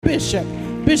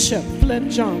Bishop Flynn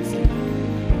Johnson.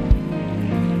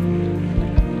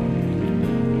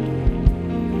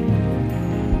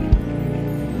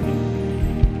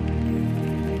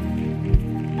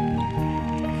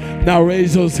 Now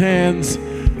raise those hands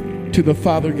to the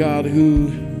Father God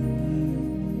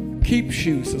who keeps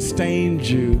you,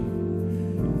 sustains you,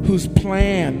 whose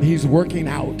plan He's working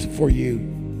out for you,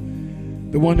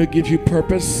 the one who gives you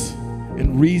purpose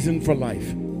and reason for life,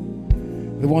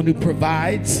 the one who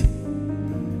provides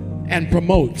and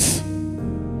promotes.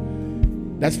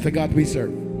 That's the God we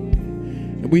serve.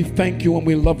 And we thank you and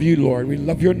we love you, Lord. We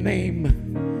love your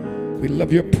name. We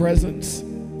love your presence.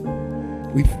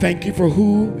 We thank you for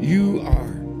who you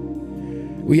are.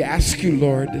 We ask you,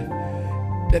 Lord,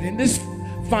 that in this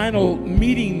final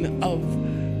meeting of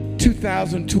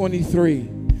 2023,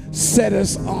 set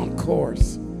us on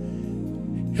course.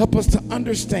 Help us to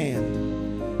understand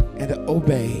and to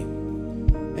obey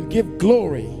and give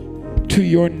glory to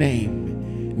your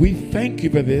name. We thank you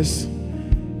for this,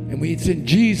 and it's in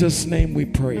Jesus' name we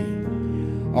pray.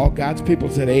 All God's people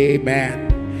said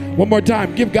amen. One more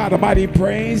time, give God a mighty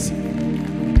praise.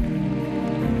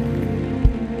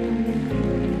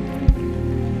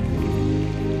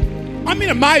 I mean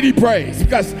a mighty praise,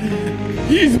 because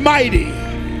He's mighty.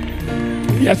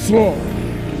 Yes, Lord.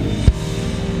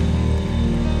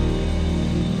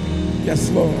 Yes,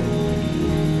 Lord.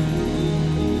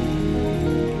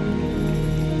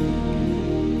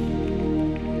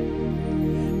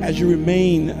 As you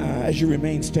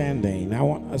remain standing, I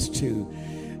want us to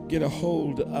get a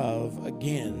hold of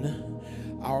again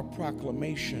our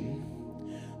proclamation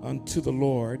unto the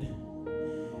Lord.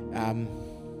 I'm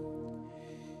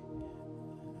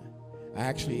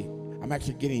actually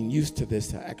getting used to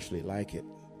this. I actually like it.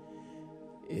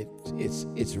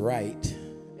 It's right.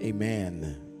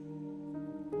 Amen.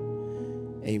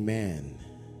 Amen.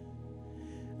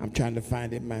 I'm trying to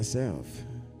find it myself.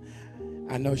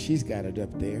 I know she's got it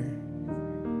up there.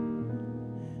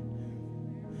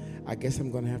 I guess I'm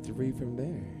going to have to read from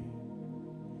there.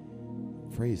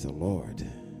 Praise the Lord.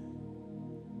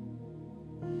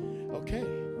 Okay.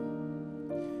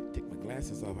 Take my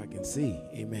glasses off. I can see.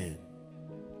 Amen.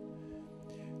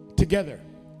 Together,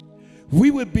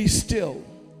 we would be still.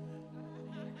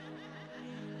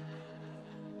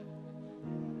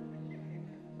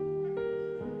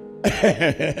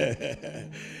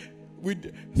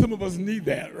 Some of us need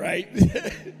that, right?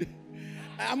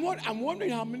 I'm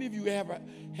wondering how many of you ever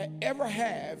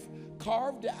have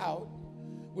carved out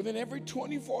within every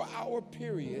 24-hour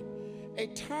period a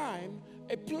time,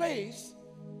 a place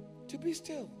to be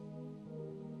still.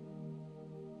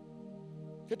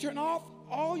 To turn off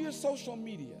all your social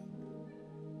media.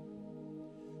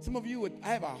 Some of you would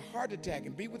have a heart attack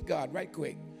and be with God right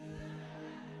quick.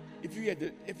 If you had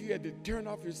to turn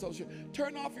off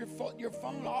your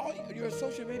phone, all your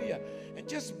social media, and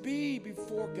just be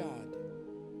before God.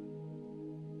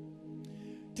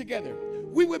 Together,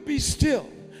 we would be still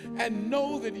and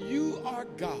know that you are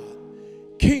God,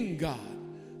 King God,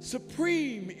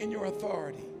 supreme in your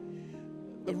authority,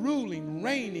 the ruling,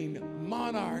 reigning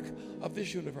monarch of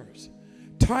this universe,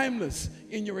 timeless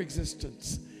in your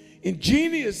existence,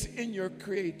 ingenious in your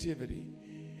creativity,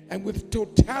 and with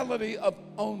totality of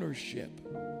ownership.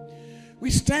 We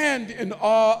stand in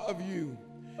awe of you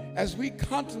as we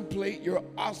contemplate your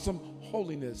awesome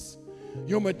holiness,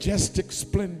 your majestic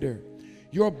splendor,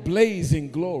 your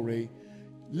blazing glory,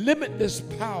 limitless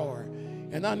power,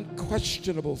 and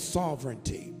unquestionable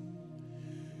sovereignty.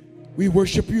 We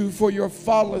worship you for your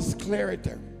flawless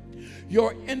clarity,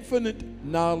 your infinite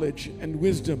knowledge and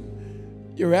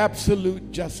wisdom, your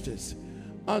absolute justice,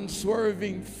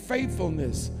 unswerving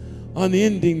faithfulness,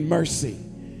 unending mercy,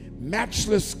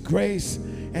 matchless grace,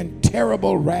 and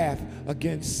terrible wrath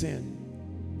against sin.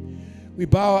 We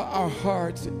bow our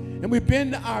hearts and we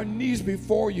bend our knees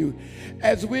before you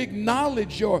as we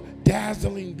acknowledge your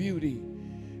dazzling beauty,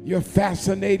 your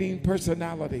fascinating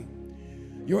personality,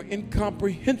 your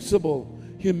incomprehensible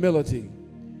humility,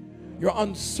 your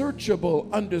unsearchable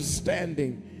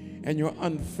understanding, and your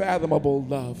unfathomable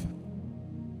love.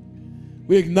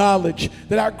 We acknowledge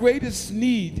that our greatest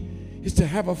need is to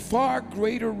have a far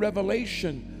greater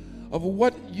revelation of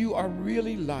what you are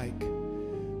really like.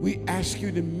 We ask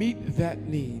you to meet that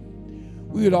need.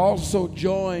 We would also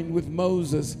join with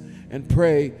Moses and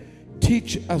pray,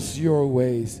 teach us your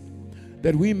ways,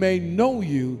 that we may know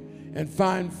you and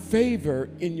find favor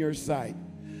in your sight.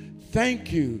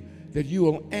 Thank you that you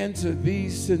will answer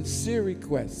these sincere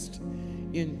requests.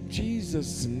 In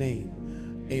Jesus'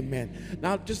 name, amen.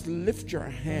 Now just lift your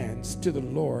hands to the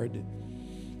Lord.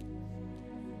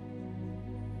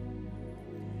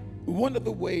 One of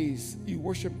the ways you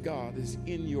worship God is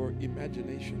in your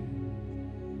imagination,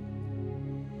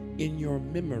 in your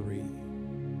memory,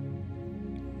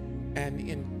 and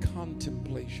in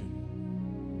contemplation.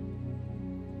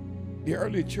 The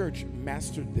early church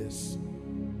mastered this.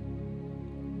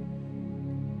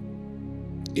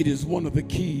 It is one of the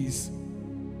keys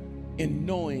in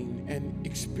knowing and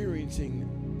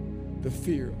experiencing the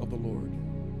fear of the Lord.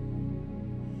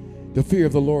 The fear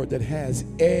of the Lord that has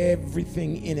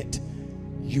everything in it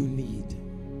you need.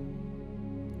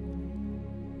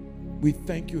 We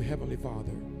thank you, Heavenly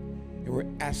Father, and we're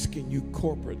asking you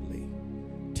corporately,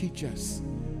 teach us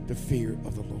the fear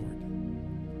of the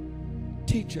Lord.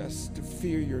 Teach us to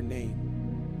fear your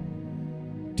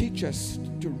name. Teach us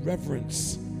to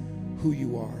reverence who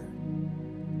you are.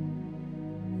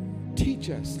 Teach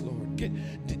us, Lord.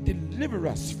 Deliver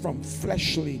us from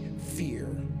fleshly fear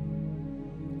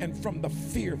and from the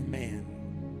fear of man.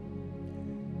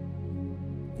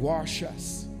 Wash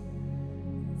us.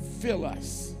 Fill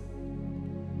us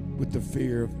with the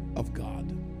fear of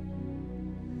God.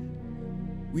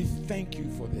 We thank you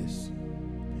for this.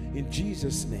 In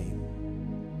Jesus' name,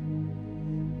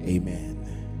 amen.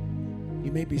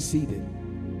 You may be seated.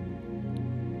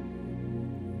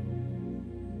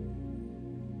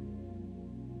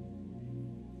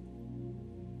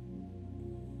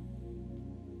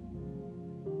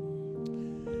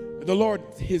 The Lord,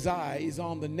 his eye is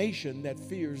on the nation that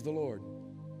fears the Lord.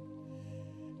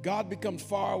 God becomes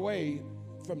far away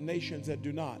from nations that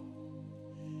do not.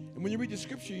 And when you read the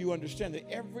scripture, you understand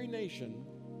that every nation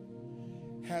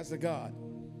has a God.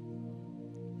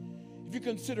 If you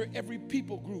consider every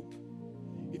people group,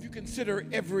 if you consider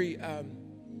every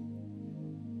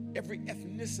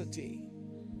ethnicity,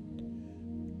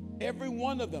 every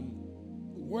one of them,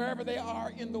 wherever they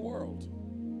are in the world,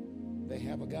 they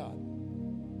have a God.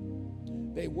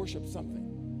 They worship something.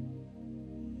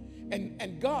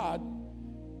 And God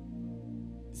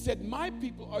said, my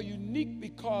people are unique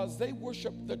because they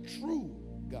worship the true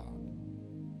God.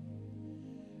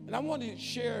 And I want to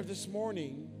share this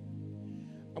morning,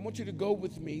 I want you to go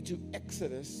with me to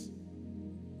Exodus,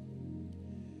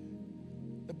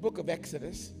 the book of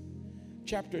Exodus,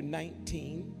 chapter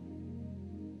 19.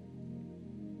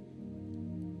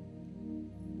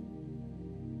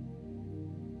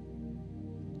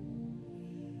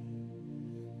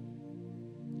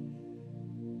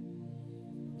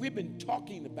 We've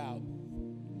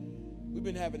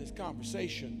been having this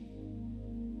conversation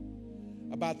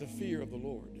about the fear of the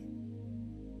Lord.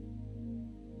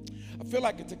 I feel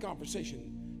like it's a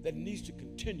conversation that needs to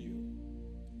continue.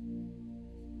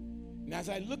 And as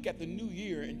I look at the new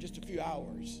year in just a few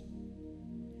hours,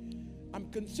 I'm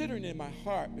considering in my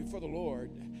heart before the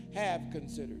Lord, have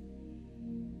considered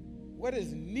what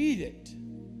is needed.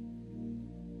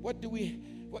 What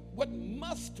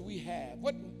must we have?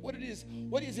 What is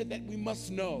it that we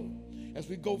must know as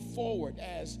we go forward,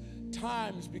 as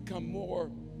times become more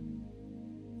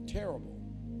terrible,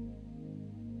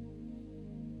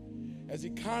 as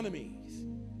economies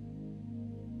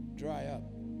dry up,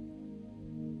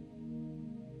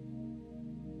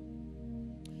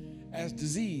 as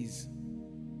disease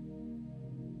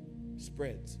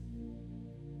spreads,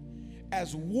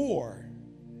 as war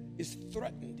is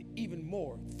threatened even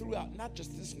more throughout not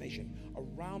just this nation,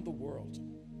 around the world.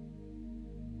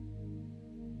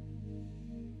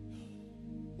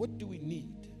 What do we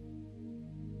need?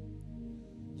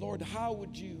 Lord, how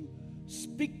would you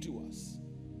speak to us?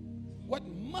 What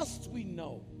must we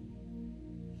know?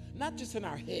 Not just in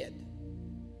our head.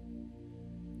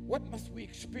 What must we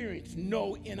experience,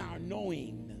 know in our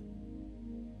knowing?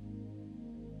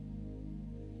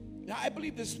 Now, I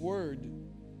believe this word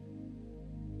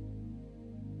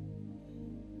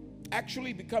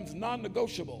actually becomes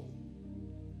non-negotiable,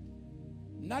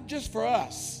 not just for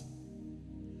us,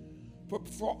 but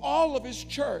for all of his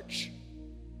church.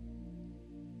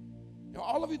 Now,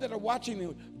 all of you that are watching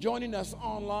and joining us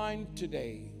online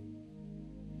today,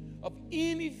 of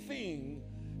anything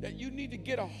that you need to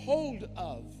get a hold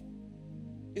of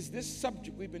is this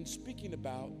subject we've been speaking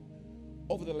about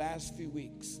over the last few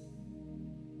weeks.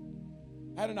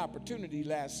 I had an opportunity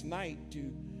last night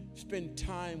to spend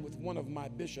time with one of my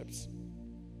bishops,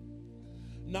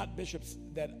 not bishops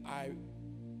that I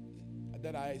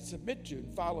submit to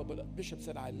and follow, but bishops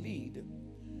that I lead.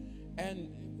 And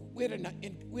we had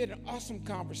an awesome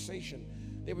conversation.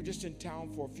 They were just in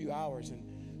town for a few hours, and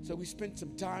so we spent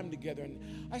some time together.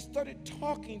 And I started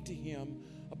talking to him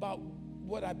about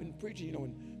what I've been preaching. You know,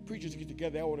 when preachers get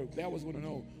together, they always want to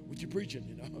know what you're preaching,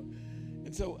 you know.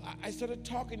 And so I started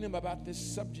talking to him about this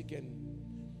subject, and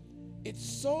it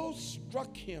so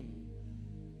struck him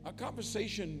our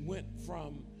conversation went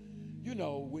from, you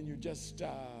know, when you're just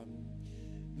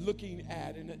looking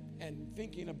at and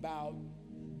thinking about,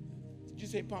 did you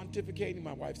say pontificating?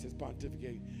 My wife says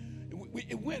pontificating.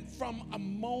 It went from a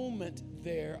moment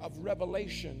there of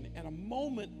revelation and a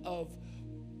moment of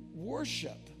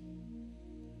worship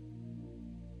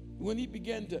when he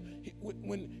began to,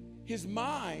 when his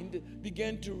mind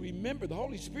began to remember. The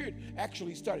Holy Spirit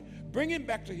actually started bringing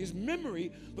back to his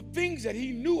memory the things that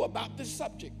he knew about this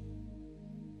subject.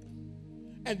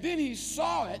 And then he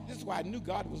saw it. This is why I knew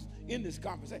God was in this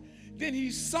conversation. Then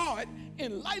he saw it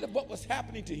in light of what was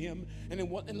happening to him and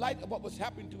in light of what was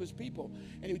happening to his people.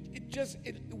 And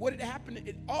what had happened,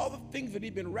 all the things that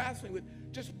he'd been wrestling with,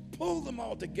 just pulled them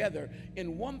all together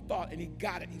in one thought, and he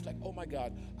got it. He's like, oh my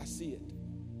God, I see it.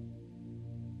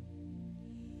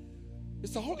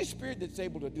 It's the Holy Spirit that's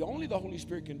able to do. Only the Holy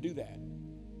Spirit can do that.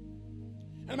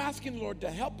 And I'm asking the Lord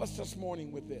to help us this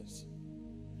morning with this.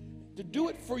 To do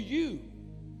it for you.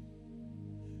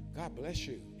 God bless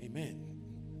you. Amen.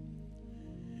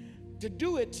 To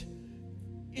do it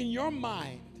in your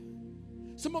mind.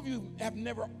 Some of you have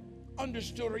never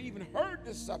understood or even heard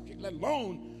this subject, let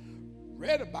alone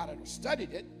read about it or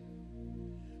studied it.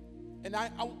 And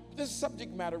this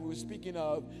subject matter we're speaking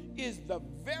of is the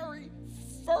very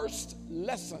first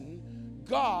lesson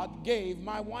God gave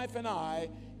my wife and I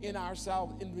in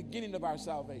the beginning of our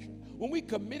salvation. When we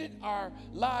committed our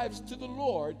lives to the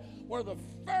Lord, one of the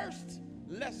first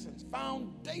lessons,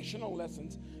 foundational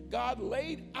lessons, God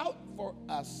laid out for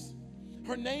us.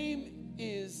 Her name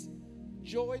is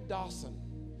Joy Dawson,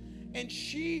 and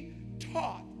she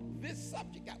taught this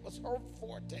subject. That was her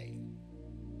forte.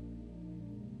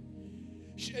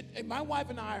 My wife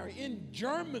and I are in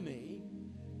Germany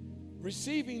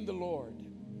receiving the Lord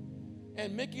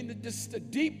and making a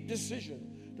deep decision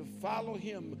to follow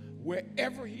him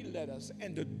wherever he led us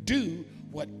and to do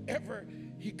whatever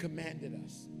he commanded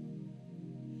us.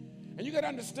 And you got to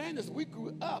understand this. We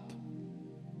grew up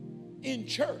in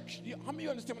church. How many of you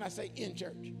understand when I say in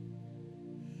church?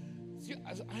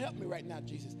 Help me right now,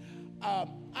 Jesus.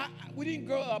 We didn't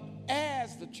grow up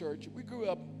as the church. We grew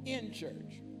up in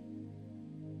church.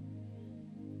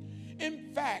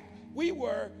 In fact, we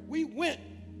went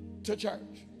to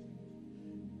church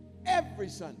every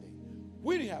Sunday.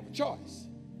 We didn't have a choice.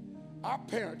 Our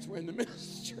parents were in the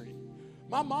ministry.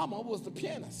 My mama was the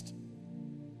pianist.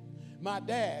 My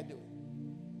dad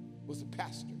was a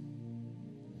pastor.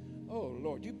 Oh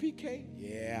Lord, you PK?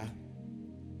 Yeah.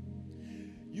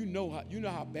 You know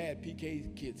how bad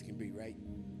PK kids can be, right?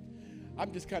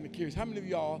 I'm just kind of curious. How many of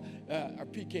y'all are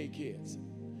PK kids?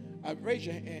 Raise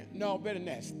your hand. No, better than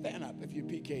that. Stand up if you're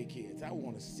PK kids. I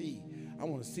want to see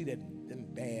them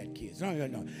bad kids.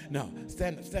 No.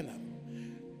 Stand up.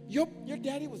 Your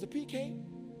daddy was a PK?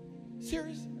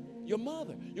 Serious? Your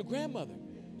mother, your grandmother,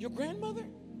 your grandmother?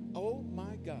 Oh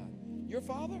my God. Your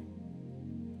father?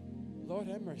 Lord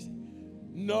have mercy.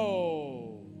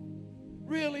 No.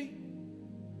 Really?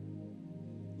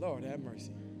 Lord have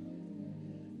mercy.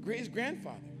 His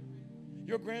grandfather.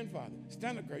 Your grandfather.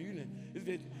 Stand up, girl. You know,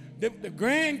 the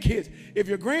grandkids. If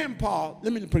your grandpa,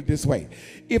 let me put it this way.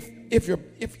 If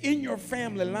in your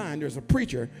family line there's a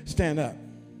preacher, stand up.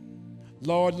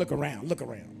 Lord, look around.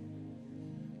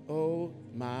 Oh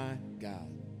my God.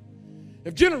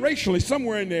 If generationally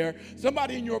somewhere in there,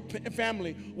 somebody in your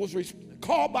family was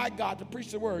called by God to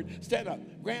preach the word, stand up.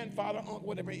 Grandfather, uncle,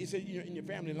 whatever he said in your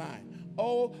family line.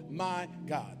 Oh my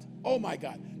God. Oh my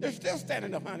God. They're still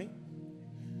standing up, honey.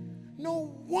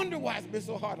 No wonder why it's been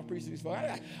so hard to preach to these folks.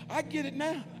 I get it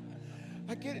now.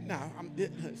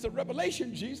 It's a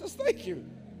revelation, Jesus. Thank you.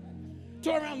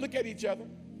 Turn around and look at each other.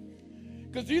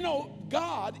 Because you know,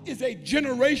 God is a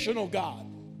generational God.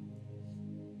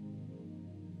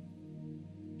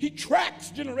 He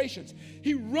tracks generations.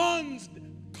 He runs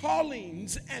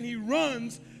callings and he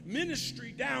runs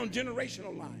ministry down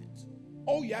generational lines.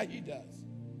 Oh, yeah, he does.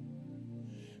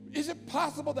 Is it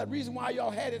possible that reason why y'all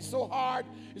had it so hard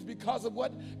is because of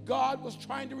what God was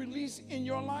trying to release in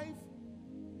your life?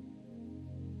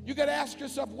 You got to ask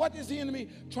yourself, what is the enemy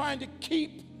trying to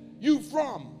keep you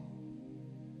from?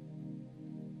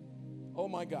 Oh,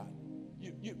 my God.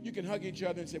 You can hug each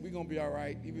other and say, we're going to be all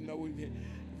right, even though we're going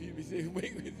to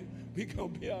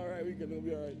be all right. We're going to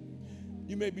be all right.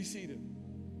 You may be seated.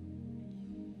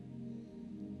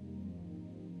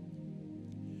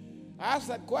 I asked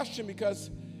that question because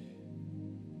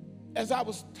as I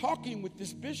was talking with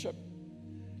this bishop,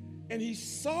 and he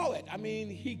saw it,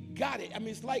 he got it.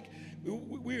 It's like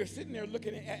we were sitting there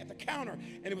looking at the counter,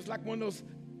 and it was like one of those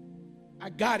I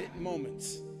got it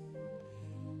moments.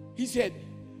 He said,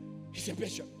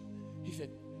 Bishop,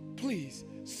 please,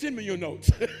 send me your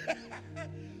notes.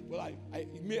 Well, I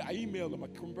emailed him. I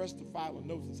compressed the file of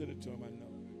notes and sent it to him. I know.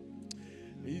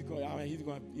 He's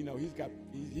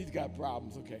got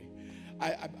problems. Okay.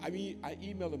 I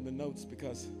emailed him the notes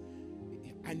because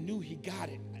I knew he got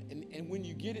it. And when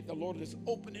you get it, the Lord will just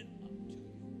open it up to you.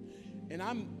 And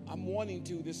I'm wanting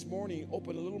to this morning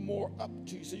open a little more up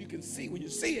to you so you can see. When you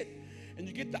see it and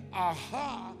you get the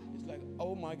aha, it's like,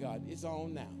 oh my God, it's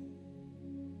on now.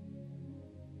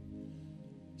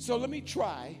 So let me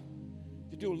try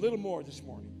to do a little more this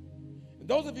morning. And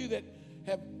those of you that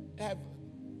have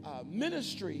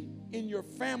ministry in your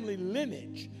family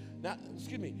lineage, now,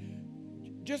 excuse me,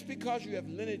 just because you have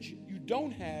lineage, you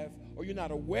don't have or you're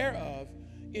not aware of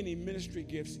any ministry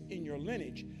gifts in your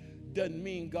lineage, doesn't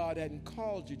mean God hadn't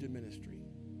called you to ministry.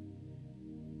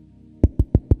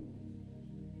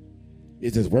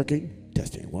 Is this working?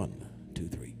 Testing. 1, 2,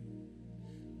 3.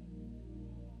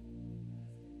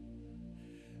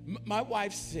 My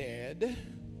wife said,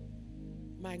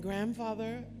 my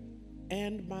grandfather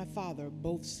and my father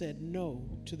both said no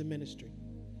to the ministry.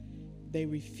 They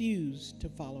refused to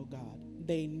follow God.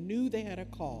 They knew they had a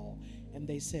call, and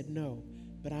they said no,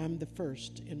 but I'm the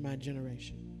first in my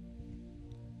generation.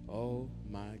 Oh,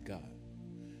 my God.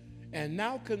 And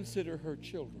now consider her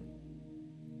children.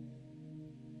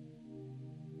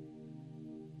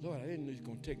 Lord, I didn't know he was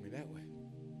going to take me that way.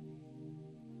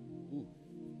 Ooh.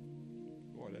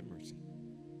 Lord, have mercy.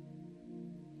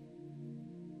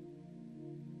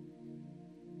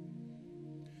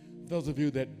 Those of you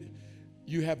that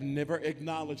you have never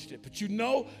acknowledged it, but you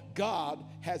know God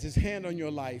has his hand on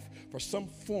your life for some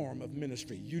form of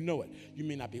ministry. You know it. You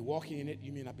may not be walking in it.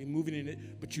 You may not be moving in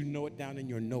it, but you know it down in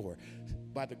your knower.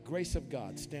 By the grace of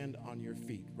God, stand on your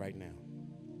feet right now.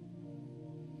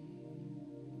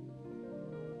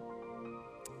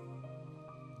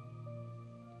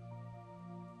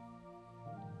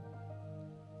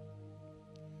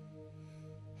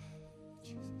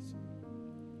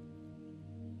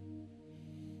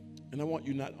 And I want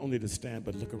you not only to stand,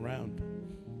 but look around.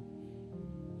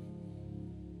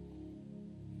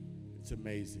 It's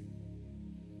amazing.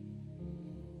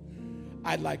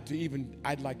 I'd like to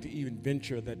even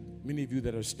venture that many of you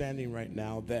that are standing right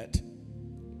now that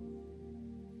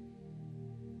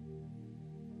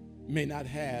may not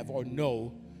have or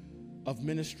know of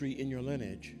ministry in your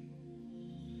lineage,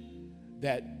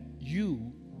 that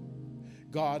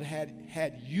God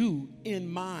had you in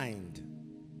mind.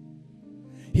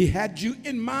 He had you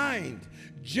in mind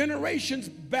generations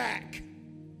back.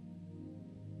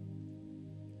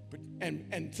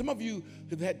 And some of you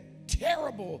have had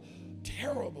terrible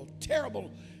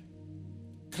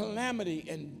calamity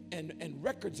and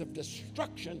records of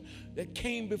destruction that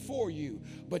came before you.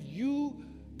 But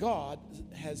God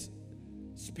has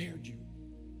spared you.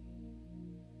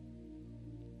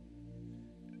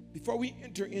 Before we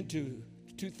enter into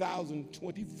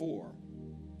 2024,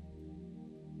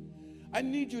 I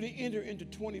need you to enter into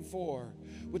 24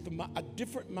 with a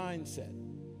different mindset.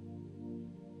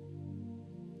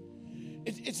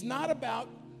 It's not about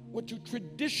what you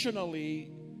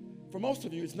traditionally, for most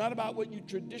of you, it's not about what you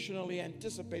traditionally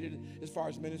anticipated as far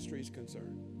as ministry is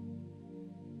concerned.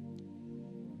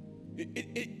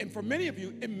 And for many of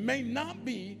you, it may not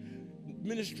be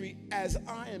ministry as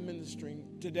I am ministering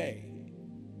today,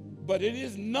 but it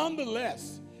is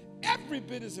nonetheless every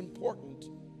bit as important,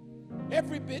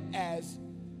 every bit as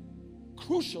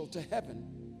crucial to heaven.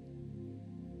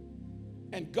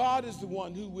 And God is the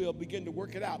one who will begin to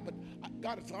work it out. But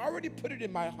God has already put it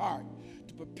in my heart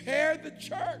to prepare the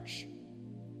church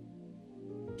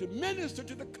to minister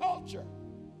to the culture,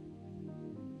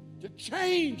 to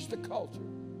change the culture.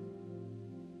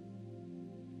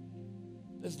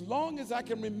 As long as I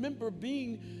can remember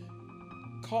being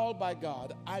called by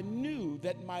God, I knew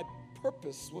that my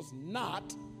purpose was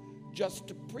not just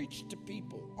to preach to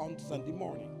people on Sunday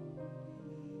morning.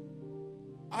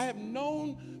 I have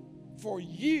known for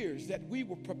years that we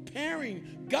were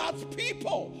preparing God's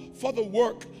people for the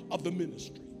work of the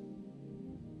ministry.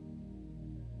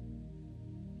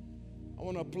 I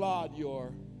want to applaud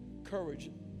your courage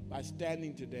by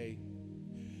standing today.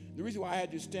 The reason why I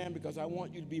had you stand because I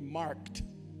want you to be marked.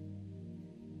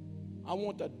 I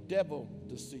want the devil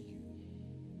to see you.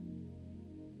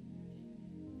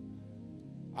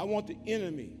 I want the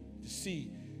enemy to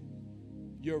see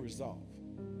your resolve.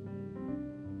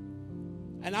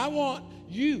 And I want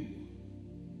you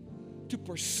to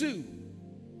pursue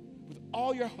with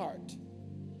all your heart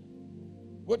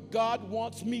what God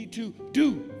wants me to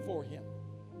do for him.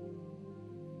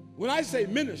 When I say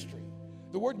ministry,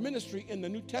 the word ministry in the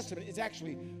New Testament is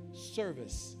actually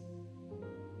service.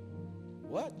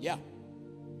 What? Yeah.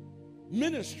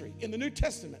 ministry in the New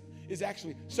Testament is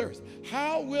actually service.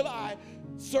 How will I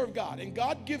serve God? And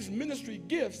God gives ministry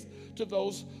gifts to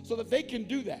those so that they can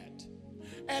do that.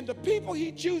 And the people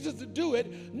he chooses to do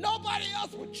it, nobody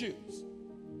else would choose.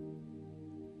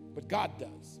 But God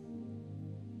does.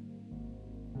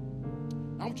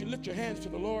 I want you to lift your hands to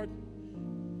the Lord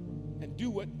and do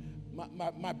what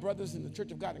my brothers in the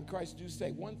Church of God in Christ do.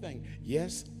 Say one thing: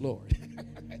 yes, Lord.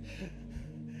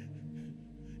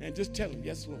 And just tell him,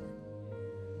 yes, Lord.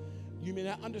 You may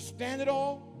not understand it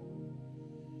all.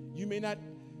 You may not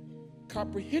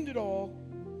comprehend it all.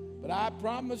 But I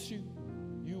promise you,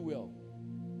 you will.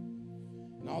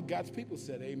 And all God's people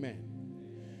said, amen.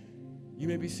 You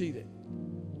may be seated.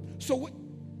 So what?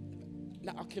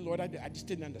 Now, okay, Lord, I just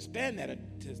didn't understand that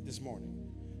this morning.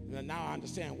 And now I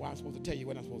understand why I'm supposed to tell you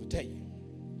what I'm supposed to tell you.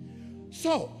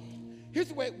 So, here's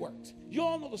the way it works. You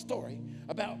all know the story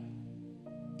about,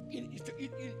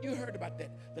 you heard about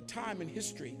that, the time in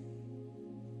history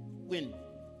when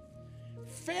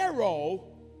Pharaoh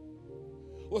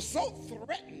was so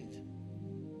threatened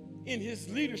in his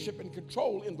leadership and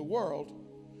control in the world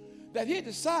that he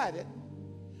decided,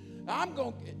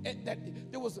 that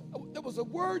there was a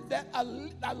word that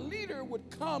a leader would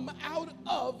come out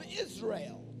of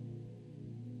Israel.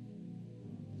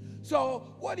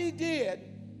 So what he did,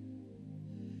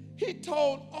 he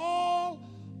told all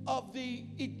of the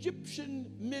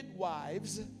Egyptian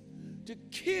midwives to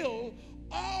kill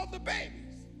all the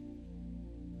babies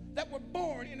that were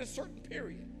born in a certain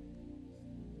period.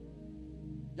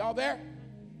 Y'all there?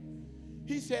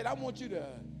 He said, I want you to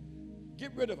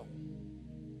get rid of them.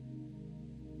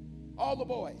 All the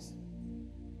boys.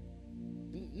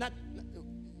 Not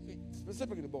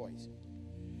specifically the boys.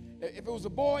 If it was a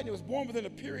boy and it was born within a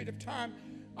period of time,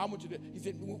 I want you to, he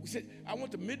said, I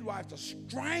want the midwives to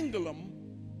strangle them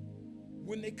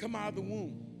when they come out of the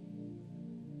womb,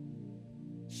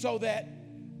 so that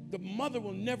the mother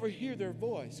will never hear their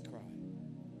voice cry.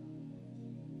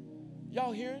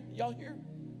 Y'all hearing? Y'all hear?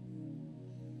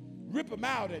 Rip them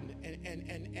out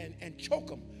and choke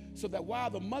them, so that while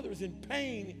the mother is in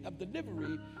pain of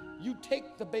delivery, you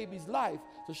take the baby's life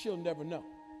so she'll never know.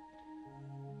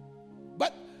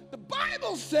 But the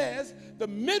Bible says the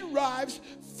midwives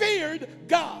feared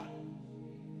God.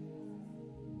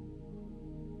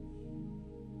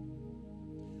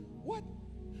 What?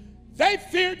 They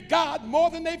feared God more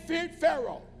than they feared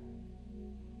Pharaoh.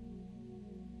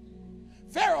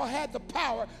 Pharaoh had the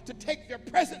power to take their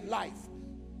present life.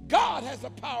 God has the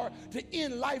power to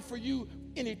end life for you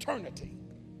in eternity.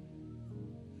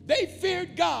 They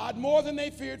feared God more than they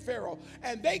feared Pharaoh,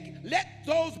 and they let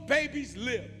those babies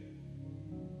live.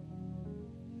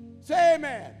 Say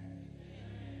amen.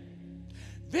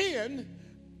 Then,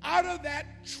 out of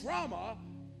that trauma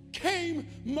came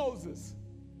Moses.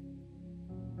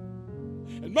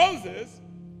 And Moses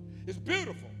is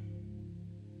beautiful.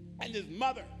 And his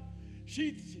mother,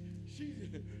 she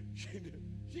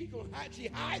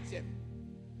hides him.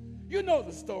 You know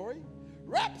the story.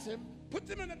 Wraps him, puts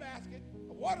him in a basket,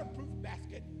 a waterproof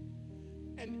basket,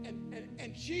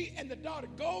 and she and the daughter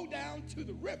go down to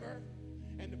the river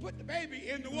and to put the baby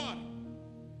in the water.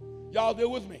 Y'all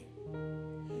deal with me.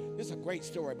 This is a great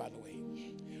story, by the way.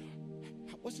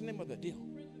 What's the name of the deal?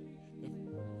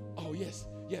 Oh, yes,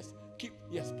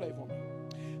 play it for me.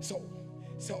 So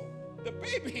the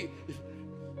baby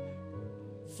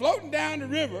floating down the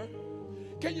river.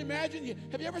 Can you imagine?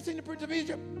 Have you ever seen the Prince of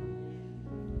Egypt?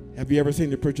 Have you ever seen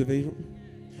the Prince of Egypt?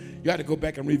 You got to go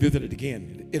back and revisit it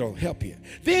again. It'll help you.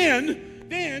 Then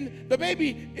the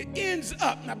baby ends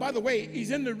up. Now, by the way,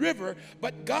 he's in the river,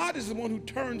 but God is the one who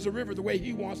turns the river the way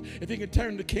he wants. If he can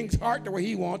turn the king's heart the way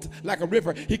he wants, like a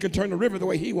river, he can turn the river the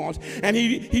way he wants. And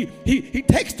he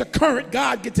takes the current.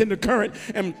 God gets in the current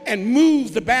and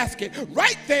moves the basket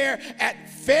right there at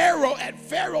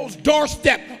Pharaoh's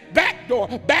doorstep, back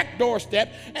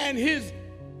doorstep, and his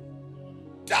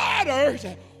daughter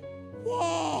said,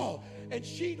 whoa, and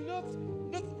she looks,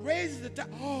 raises the top,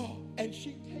 and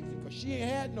she takes it, because she ain't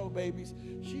had no babies.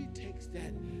 She takes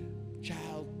that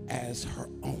child as her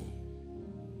own.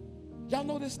 Y'all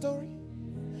know this story?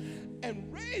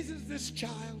 And raises this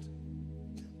child.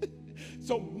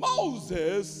 So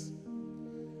Moses,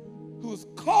 who's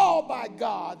called by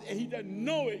God, and he doesn't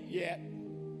know it yet,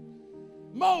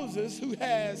 Moses, who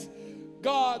has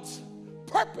God's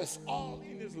purpose all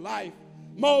in his life,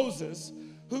 Moses,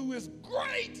 who is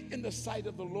great in the sight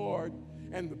of the Lord,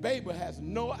 and the baby has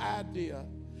no idea,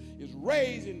 is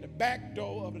raised in the back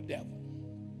door of the devil.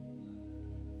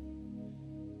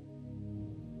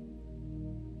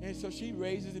 And so she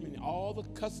raises him in all the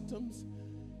customs,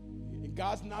 and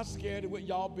God's not scared of what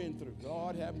y'all been through.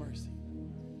 Lord have mercy.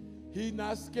 He's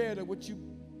not scared of what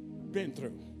you've been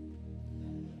through.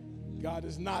 God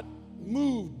is not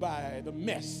moved by the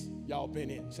mess y'all been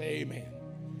in. Say amen.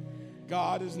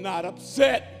 God is not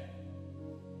upset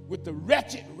with the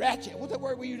ratchet. What's that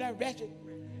word we use now? Ratchet.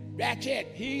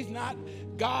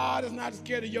 God is not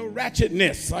scared of your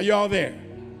ratchetness. Are y'all there?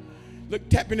 Look,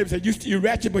 tap your neighbor and say, you're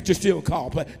ratchet, but you're still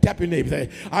called. Tap your neighbor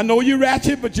and say, I know you're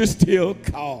ratchet, but you're still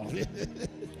called.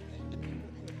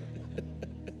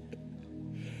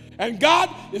 And God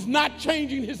is not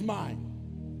changing his mind.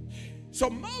 So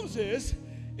Moses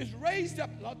is raised up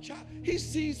a child. He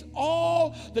sees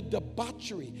all the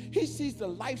debauchery. He sees the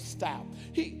lifestyle.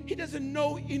 He doesn't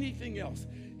know anything else.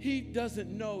 He doesn't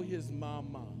know his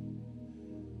mama.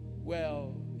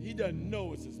 Well, he doesn't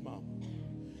know it's his mama.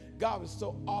 God was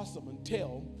so awesome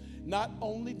until not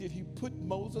only did he put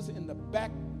Moses in the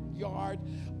backyard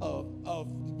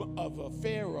of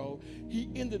Pharaoh, he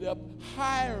ended up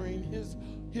hiring his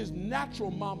natural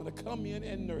mama to come in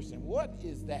and nurse him. What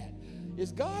is that?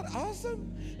 Is God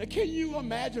awesome? Now, can you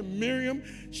imagine Miriam?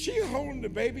 She holding the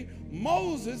baby.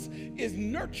 Moses is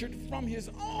nurtured from his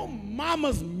own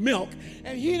mama's milk,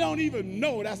 and he don't even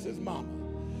know that's his mama.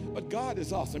 But God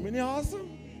is awesome. Isn't he awesome?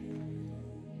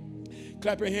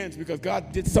 Clap your hands because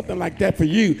God did something like that for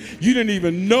you. You didn't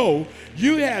even know.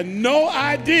 You had no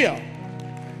idea.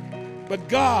 But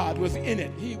God was in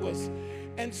it. He was.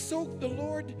 And so the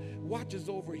Lord watches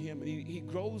over him, and he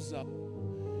grows up.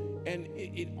 And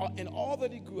in all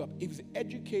that he grew up, he was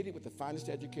educated with the finest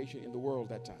education in the world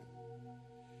that time.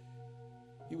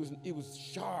 He was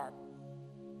sharp.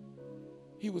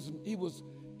 He was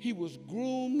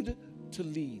groomed to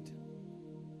lead.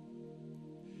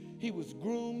 He was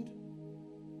groomed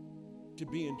to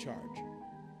be in charge.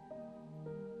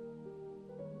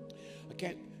 I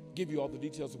can't give you all the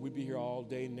details. We'll be here all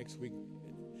day next week.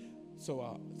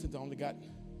 So since I only got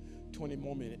 20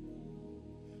 more minutes,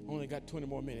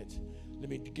 let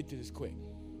me get to this quick.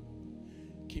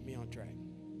 Keep me on track.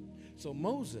 So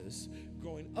Moses,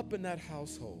 growing up in that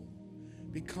household,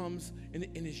 becomes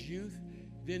in his youth,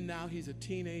 then now he's a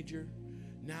teenager,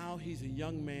 now he's a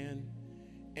young man,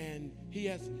 and he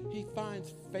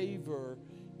finds favor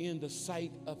in the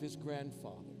sight of his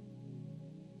grandfather.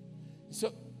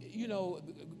 So,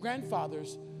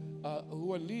 grandfathers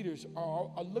who are leaders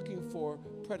are looking for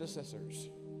predecessors.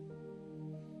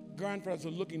 Grandfathers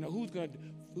are looking at who's going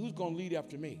to lead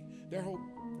after me. Their whole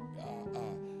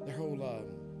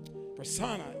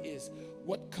persona is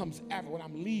what comes after, what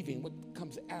I'm leaving, what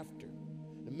comes after,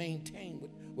 to maintain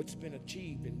what's been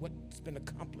achieved and what's been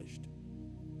accomplished.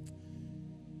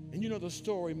 And you know the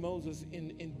story, Moses,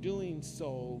 in doing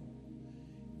so,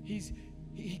 he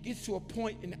gets to a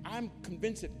point, and I'm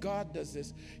convinced that God does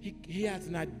this, he has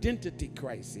an identity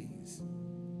crisis.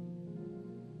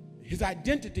 His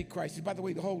identity crisis, by the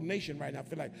way, the whole nation right now, I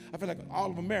feel like all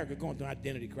of America going through an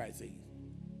identity crisis.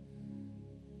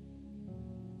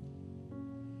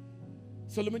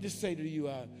 So let me just say to you,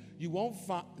 you won't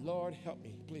find, Lord help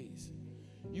me, please.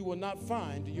 You will not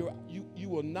find your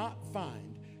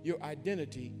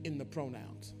identity in the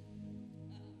pronouns.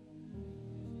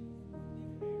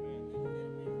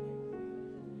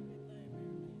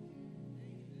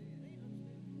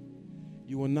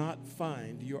 You will not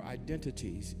find your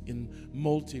identities in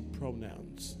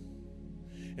multi-pronouns.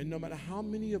 And no matter how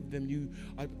many of them you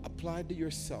apply to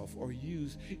yourself or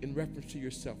use in reference to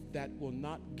yourself, that will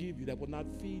not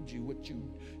feed you what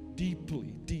you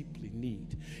deeply, deeply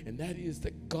need. And that is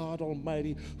that God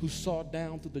Almighty, who saw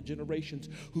down through the generations,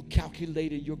 who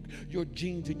calculated your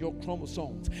genes and your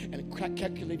chromosomes, and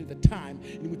calculated the time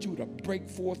in which you would break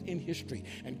forth in history,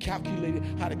 and calculated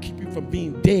how to keep you from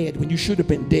being dead when you should have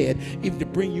been dead, even to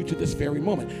bring you to this very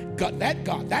moment. God,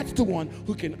 that's the one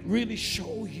who can really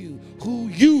show you who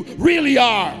you really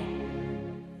are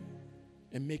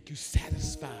and make you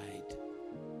satisfied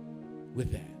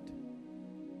with that,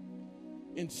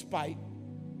 in spite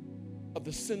of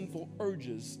the sinful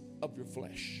urges of your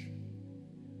flesh.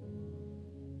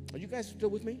 Are you guys still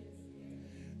with me?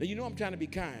 Now, you know I'm trying to be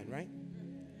kind, right?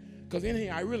 Because in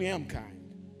here I really am kind.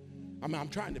 I'm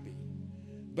trying to be.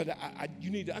 But you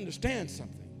need to understand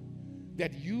something.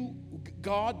 That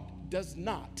God does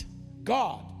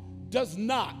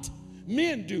not,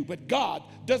 men do, but God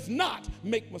does not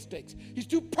make mistakes. He's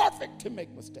too perfect to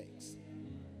make mistakes.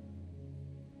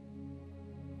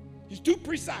 He's too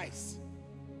precise.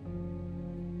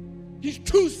 He's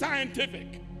too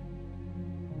scientific.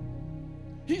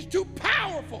 He's too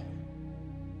powerful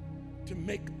to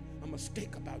make a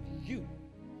mistake about you.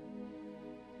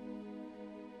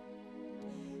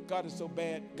 God is so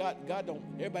bad. God don't,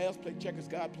 everybody else play checkers,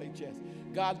 God play chess.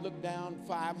 God looked down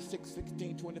 5, 6,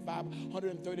 16, 25,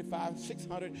 135,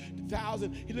 600,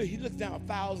 1,000. He looks down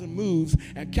 1,000 moves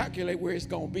and calculate where it's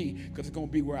going to be, because it's going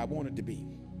to be where I want it to be.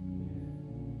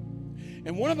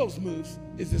 And one of those moves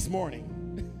is this morning.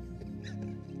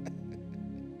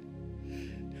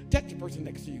 Touch the person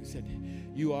next to you. Said,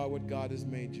 you are what God has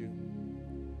made you.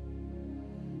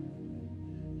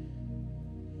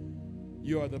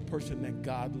 You are the person that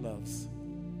God loves.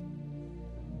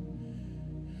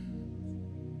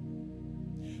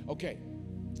 Okay,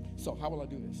 so how will I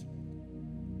do this?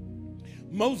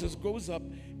 Moses grows up,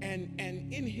 and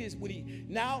in his,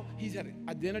 now he's at an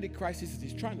identity crisis.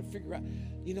 He's trying to figure out,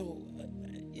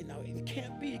 it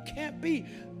can't be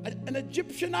an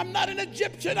Egyptian. I'm not an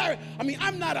Egyptian.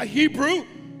 I'm not a Hebrew.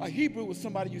 A Hebrew was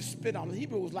somebody you spit on. A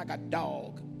Hebrew was like a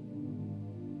dog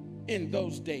in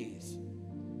those days.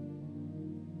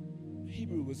 A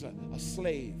Hebrew was a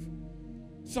slave,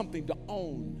 something to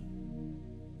own.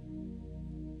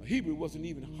 A Hebrew wasn't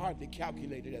even hardly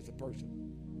calculated as a person.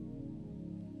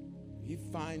 He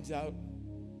finds out,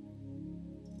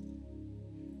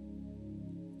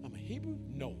 I'm a Hebrew?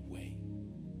 No way.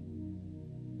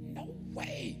 No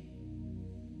way.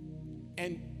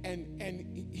 And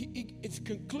it's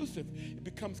conclusive. It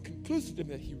becomes conclusive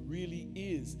that he really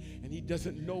is, and he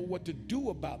doesn't know what to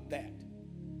do about that.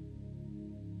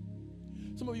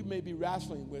 Some of you may be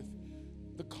wrestling with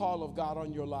the call of God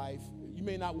on your life. You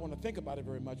may not want to think about it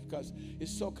very much because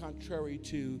it's so contrary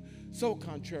to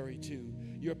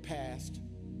your past,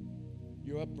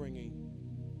 your upbringing,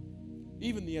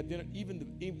 even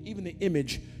the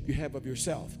image you have of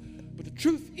yourself. But the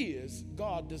truth is,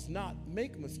 God does not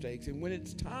make mistakes, and when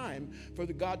it's time for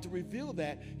God to reveal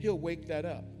that, he'll wake that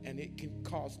up, and it can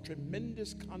cause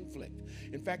tremendous conflict.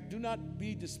 In fact, do not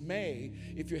be dismayed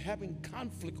if you're having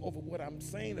conflict over what I'm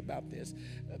saying about this.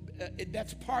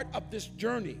 That's part of this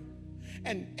journey.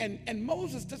 And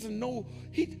Moses doesn't know,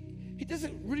 he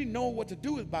doesn't really know what to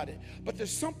do about it. But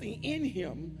there's something in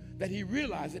him that he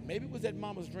realized that maybe it was that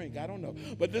mama's drink, I don't know.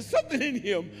 But there's something in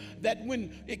him that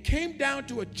when it came down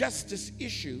to a justice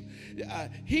issue,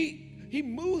 he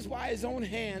moves by his own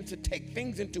hands to take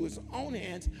things into his own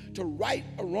hands to right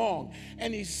a wrong.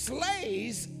 And he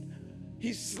slays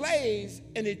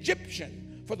an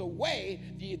Egyptian for the way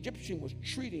the Egyptian was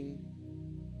treating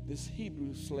this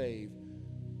Hebrew slave,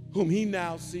 whom he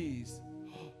now sees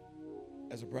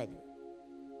as a brother.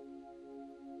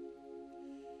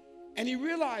 And he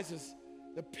realizes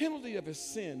the penalty of his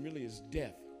sin really is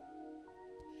death.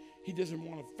 He doesn't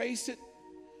want to face it,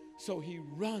 so he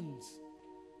runs.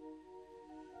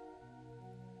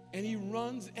 And he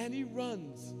runs and he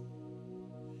runs.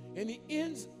 And he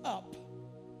ends up,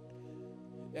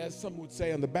 as some would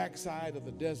say, on the backside of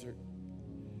the desert,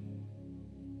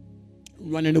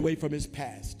 running away from his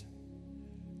past,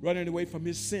 running away from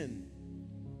his sin,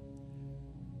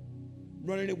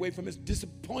 running away from his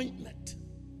disappointment,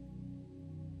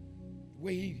 the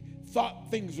way he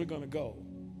thought things were going to go.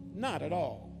 Not at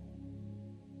all.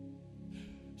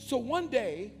 So one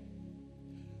day,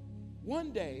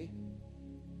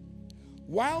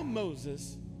 while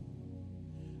Moses,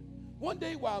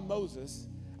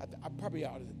 I probably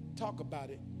ought to talk about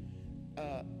it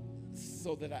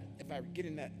so that if I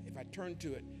turn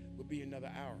to it, it would be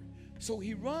another hour. So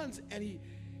he runs and he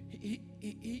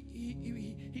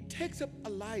takes up a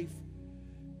life.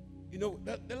 You know,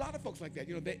 there are a lot of folks like that.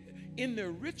 You know, they, in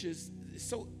their riches, it's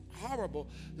so horrible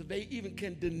that they even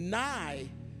can deny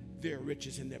their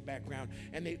riches in their background,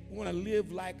 and they want to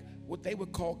live like what they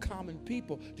would call common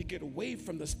people to get away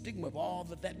from the stigma of all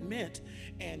that meant.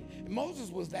 And Moses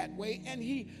was that way, and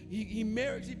he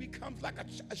marries, he becomes like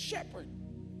a shepherd.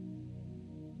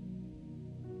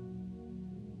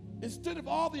 Instead of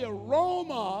all the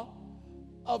aroma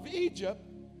of Egypt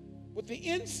with the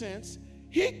incense,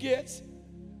 he gets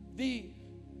the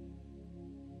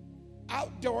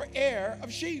outdoor air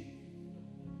of sheep.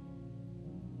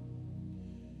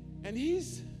 And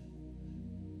he's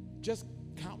just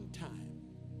counting time.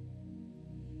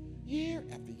 Year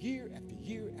after year after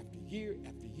year after year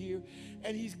after year.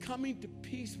 And he's coming to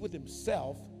peace with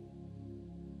himself,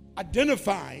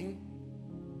 identifying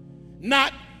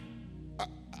not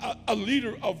a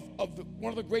leader of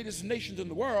one of the greatest nations in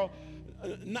the world,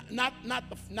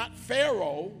 not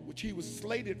Pharaoh, which he was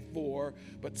slated for,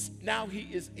 but now he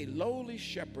is a lowly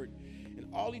shepherd, and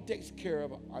all he takes care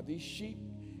of are these sheep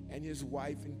and his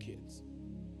wife and kids.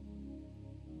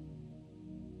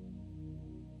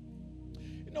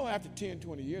 You know, after 10,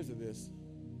 20 years of this,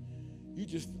 you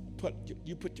just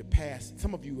put your past.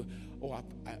 Some of you,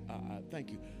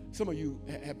 thank you. Some of you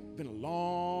have been a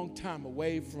long time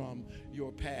away from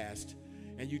your past,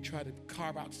 and you try to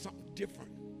carve out something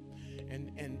different.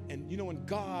 And you know, when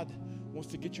God wants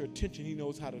to get your attention, he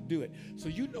knows how to do it. So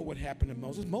you know what happened to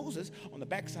Moses. Moses, on the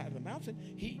backside of the mountain,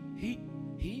 he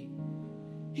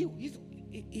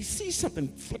sees something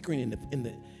flickering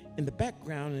in the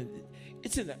background, and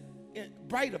it's in the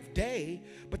bright of day,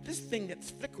 but this thing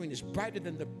that's flickering is brighter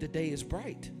than the day is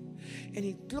bright. And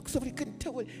he looks over, he couldn't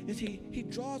tell what, and he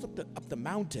draws up the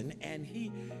mountain, and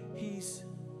he's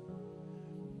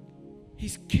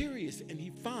curious, and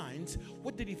he finds,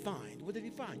 what did he find? What did he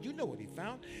find? You know what he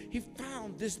found. He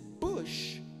found this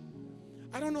bush.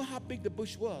 I don't know how big the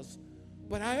bush was,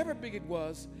 but however big it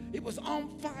was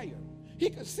on fire. He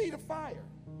could see the fire.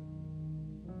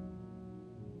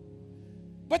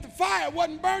 But the fire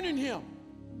wasn't burning him.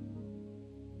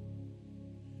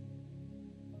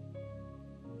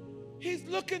 He's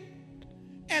looking,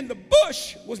 and the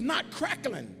bush was not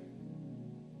crackling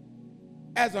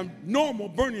as a normal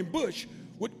burning bush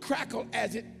would crackle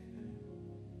as it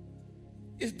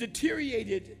is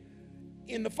deteriorated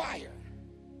in the fire.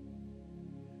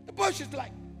 The bush is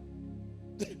like,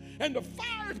 and the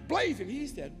fire is blazing. He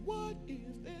said, what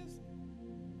is this?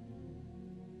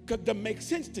 Because it doesn't make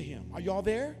sense to him. Are y'all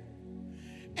there?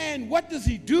 And what does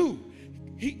he do?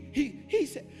 He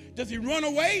said, does he run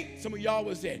away? Some of y'all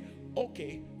would say,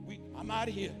 okay, I'm out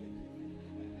of here.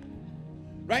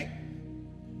 Right?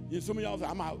 Yeah, some of y'all say,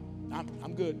 I'm out.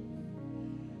 I'm good.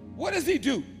 What does he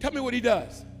do? Tell me what he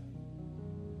does.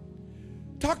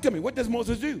 Talk to me. What does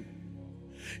Moses do?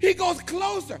 He goes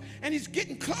closer, and he's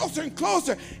getting closer and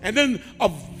closer, and then a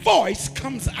voice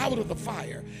comes out of the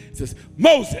fire. It says,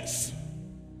 Moses.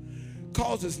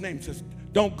 Calls his name, says,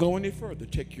 don't go any further.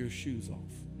 Take your shoes off.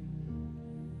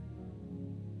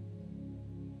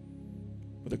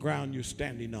 But the ground you're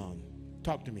standing on,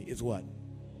 talk to me, is what?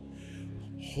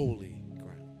 Holy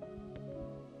ground.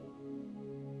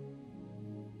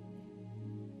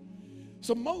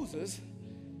 So Moses,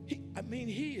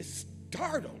 he is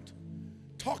startled.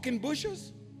 Talking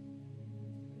bushes?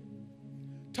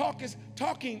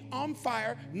 Talking on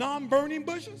fire, non-burning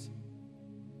bushes?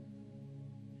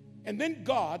 And then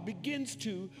God begins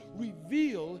to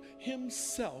reveal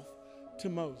himself to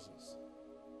Moses.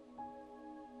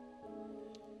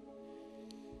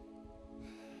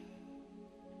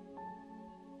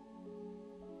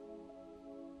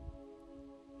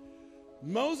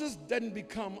 Moses doesn't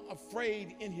become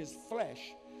afraid in his flesh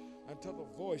until the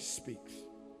voice speaks.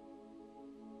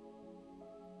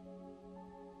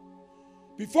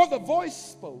 Before the voice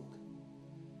spoke,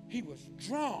 he was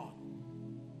drawn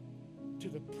to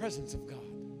the presence of God.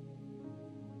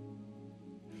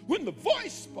 When the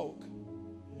voice spoke,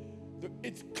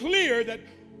 it's clear that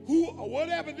who or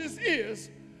whatever this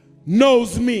is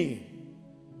knows me.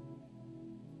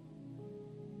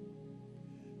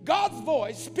 God's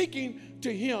voice speaking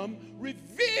to him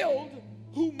revealed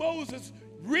who Moses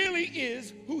really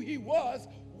is, who he was,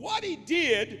 what he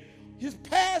did, his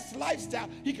past lifestyle.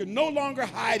 He could no longer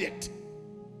hide it.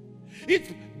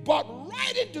 It's brought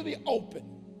right into the open.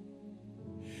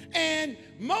 And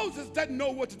Moses doesn't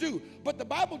know what to do. But the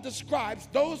Bible describes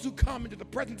those who come into the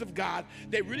presence of God,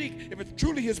 they really, if it's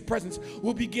truly his presence,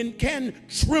 can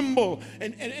tremble.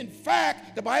 And in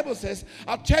fact, the Bible says,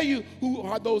 I'll tell you who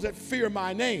are those that fear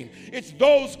my name. It's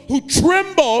those who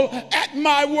tremble at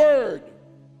my word.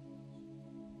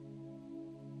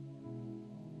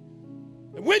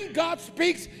 And when God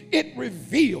speaks, it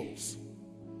reveals.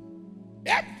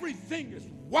 Everything is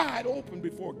wide open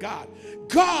before God.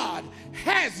 God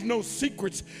has no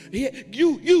secrets.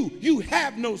 You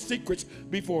have no secrets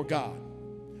before God.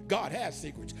 God has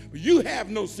secrets, but you have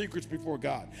no secrets before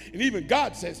God. And even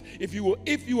God says, if you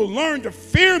will learn to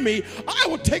fear me, I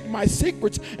will take my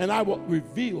secrets and I will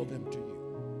reveal them to you.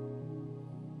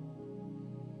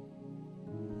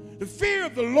 The fear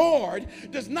of the Lord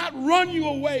does not run you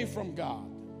away from God.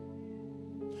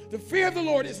 The fear of the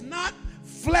Lord is not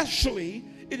fleshly.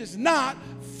 It is not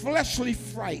fleshly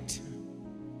fright.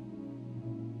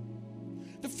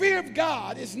 The fear of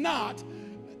God is not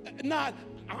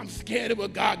I'm scared of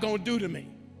what God gonna do to me.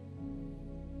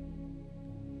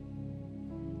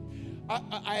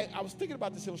 I was thinking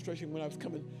about this illustration when I was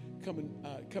coming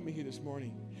here this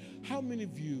morning. How many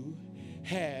of you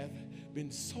have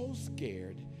been so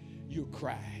scared you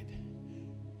cried?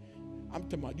 I'm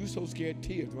talking about you so scared,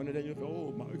 tears running down your face.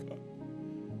 Oh my God.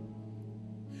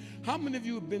 How many of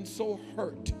you have been so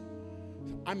hurt?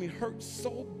 I mean, hurt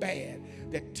so bad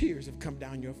that tears have come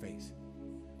down your face?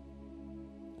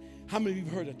 How many of you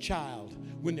have heard a child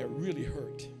when they're really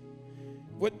hurt?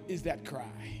 What is that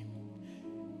cry?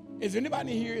 Is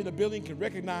anybody here in the building can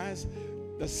recognize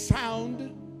the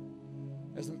sound,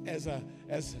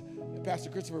 as Pastor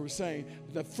Christopher was saying,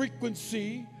 the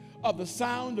frequency of the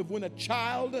sound of when a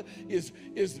child is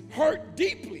hurt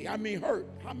deeply? I mean, hurt.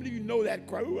 How many of you know that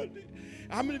cry?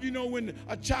 How many of you know when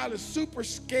a child is super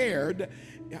scared,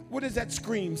 what does that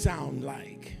scream sound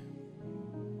like?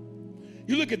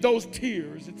 You look at those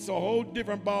tears, it's a whole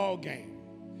different ball game.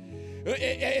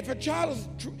 If a child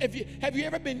have you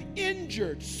ever been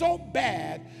injured so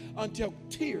bad until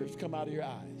tears come out of your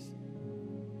eyes?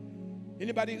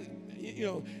 Anybody,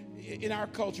 in our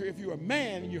culture, if you're a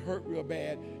man and you're hurt real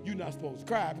bad, you're not supposed to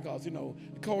cry because,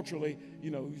 culturally,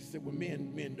 you say, well,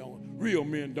 real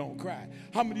men don't cry.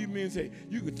 How many of you men say,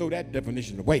 you could throw that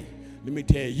definition away? Let me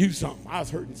tell you something. I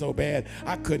was hurting so bad,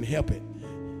 I couldn't help it.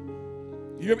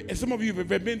 Some of you,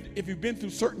 if you've been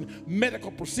through certain medical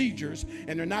procedures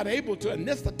and they're not able to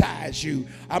anesthetize you,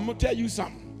 I'm going to tell you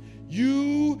something.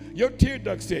 Your tear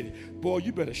duct said, boy,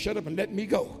 you better shut up and let me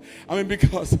go.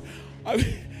 Because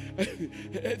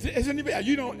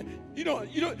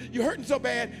you're hurting so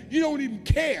bad, you don't even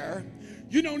care.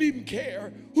 You don't even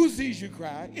care who sees you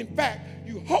cry. In fact,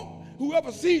 you hope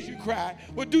whoever sees you cry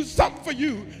will do something for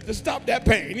you to stop that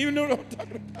pain. You know what I'm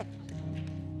talking about?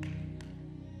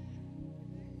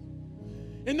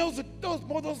 And those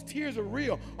tears are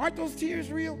real. Aren't those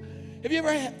tears real? Have you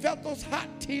ever felt those hot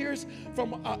tears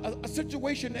from a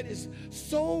situation that is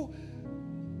so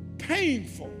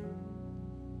painful,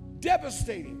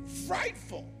 devastating,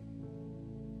 frightful?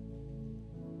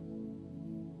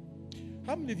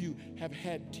 How many of you have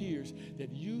had tears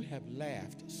that you have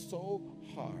laughed so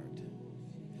hard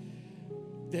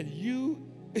that you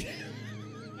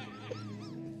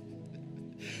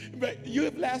but you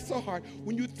have laughed so hard,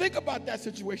 when you think about that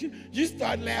situation, you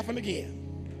start laughing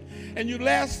again. And you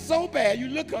laugh so bad, you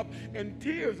look up and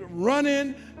tears are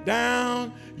running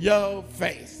down your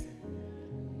face.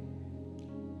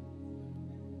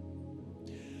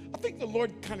 I think the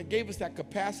Lord kind of gave us that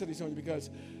capacity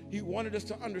because he wanted us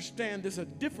to understand there's a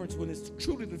difference when it's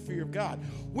truly the fear of God.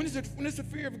 When it's the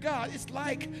fear of God, it's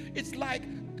like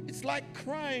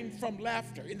crying from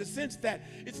laughter, in the sense that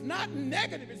it's not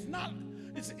negative, it's not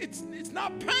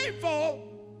painful,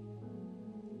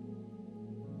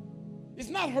 it's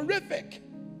not horrific,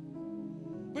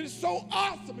 but it's so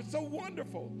awesome, it's so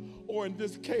wonderful, or in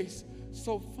this case,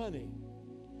 so funny.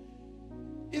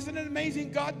 Isn't it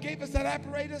amazing God gave us that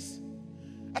apparatus?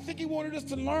 I think he wanted us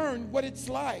to learn what it's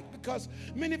like, because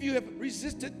many of you have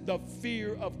resisted the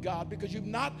fear of God because you've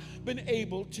not been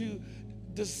able to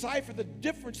decipher the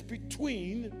difference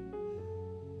between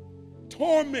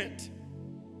torment,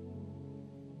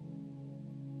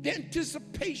 the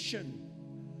anticipation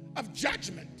of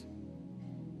judgment,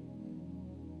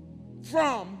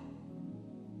 from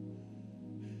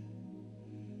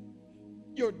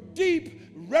your deep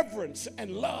reverence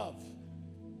and love,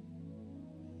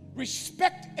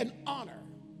 respect and honor.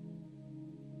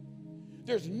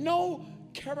 There's no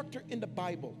character in the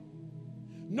Bible,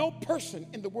 no person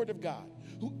in the Word of God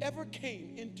who ever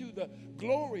came into the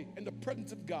glory and the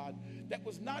presence of God that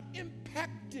was not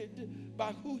impacted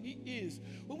by who he is.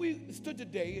 When we stood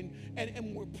today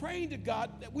and we're praying to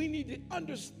God that we need to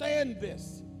understand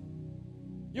this,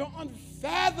 your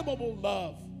unfathomable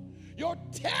love, your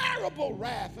terrible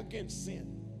wrath against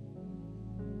sin.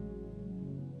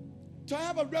 To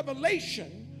have a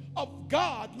revelation of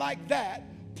God like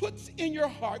that puts in your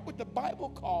heart what the Bible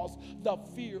calls the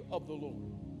fear of the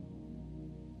Lord.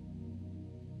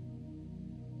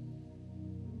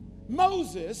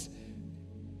 Moses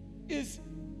is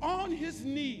on his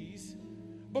knees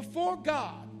before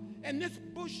God, and this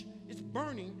bush is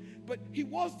burning, but he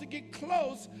wants to get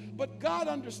close, but God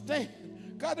understands.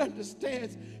 God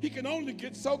understands he can only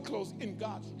get so close in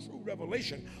God's true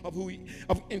revelation of who he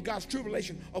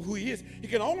is. He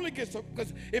can only get so,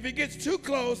 because if he gets too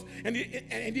close and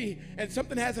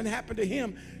something hasn't happened to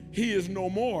him, he is no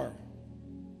more.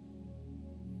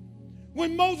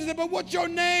 When Moses said, "But what's your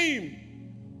name?"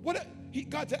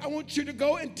 God said, "I want you to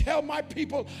go and tell my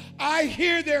people, I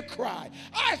hear their cry.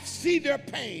 I see their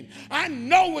pain. I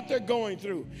know what they're going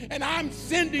through. And I'm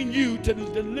sending you to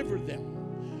deliver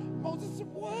them." Moses said,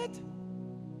 "What?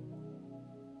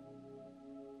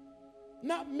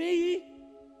 Not me?"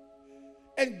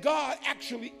 And God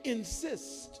actually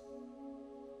insists.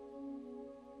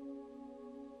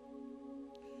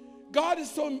 God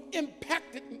is so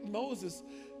impacted in Moses'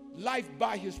 life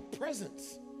by his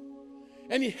presence.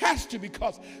 And he has to,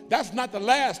 because that's not the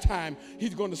last time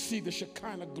he's going to see the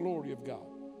Shekinah glory of God.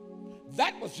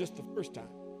 That was just the first time.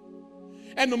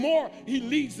 And the more he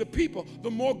leads the people,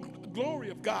 the more glory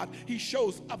of God, he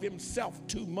shows of himself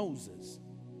to Moses.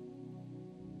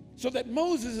 So that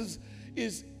Moses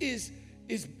is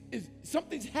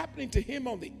something's happening to him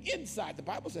on the inside. The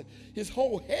Bible said his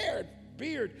whole hair,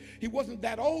 beard, he wasn't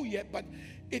that old yet, but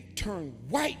it turned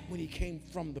white when he came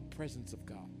from the presence of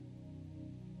God.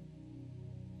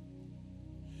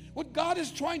 What God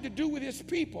is trying to do with his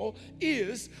people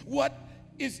is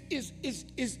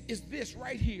this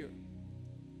right here.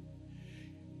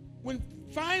 When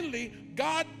finally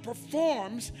God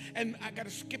performs, and I got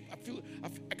to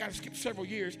skip several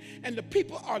years, and the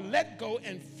people are let go,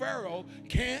 and Pharaoh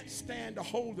can't stand to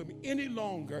hold them any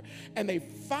longer, and they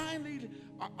finally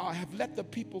have let the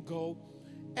people go.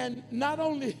 And not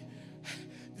only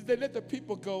did they let the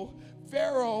people go,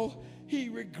 Pharaoh, he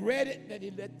regretted that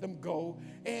he let them go,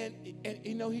 and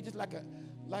you know, he just like a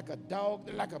dog,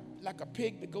 like a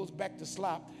pig that goes back to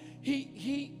slop.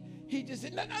 He just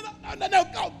said, no,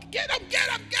 go, get him,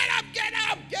 kill him.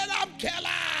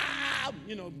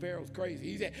 You know, Pharaoh's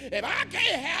crazy. He said, if I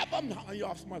can't have him,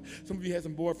 y'all smart. Some of you had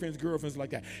some boyfriends, girlfriends like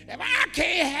that. If I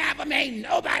can't have him, ain't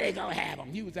nobody gonna have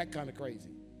him. He was that kind of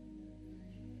crazy.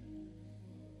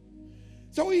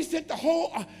 So he sent the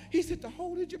whole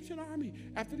Egyptian army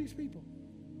after these people.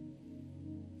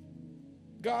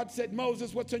 God said,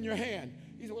 Moses, what's in your hand?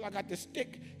 He said, well, I got this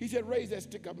stick. He said, raise that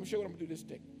stick up. I'm sure what I'm gonna do with this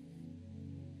stick.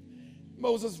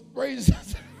 Moses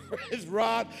raises his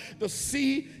rod. The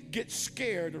sea gets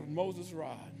scared of Moses'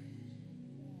 rod.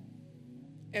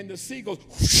 And the sea goes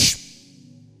whoosh,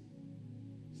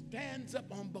 stands up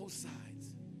on both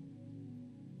sides.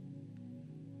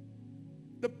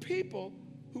 The people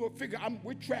who are figuring,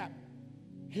 we're trapped.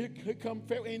 Here come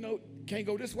Pharaoh. Can't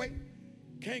go this way,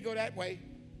 can't go that way.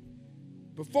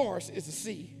 Before us is the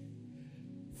sea.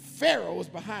 Pharaoh is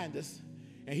behind us,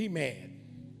 and he mad.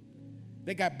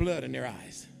 They got blood in their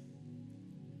eyes.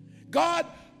 God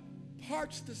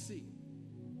parts the sea.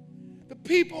 The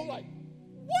people like,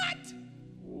 what?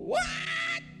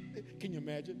 What? Can you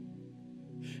imagine?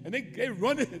 And they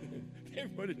run it. They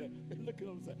run it. They look at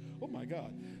them and say, oh my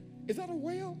God, is that a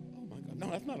whale? Oh my God,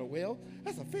 no, that's not a whale.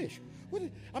 That's a fish.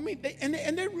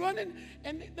 They're running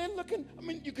and they're looking. I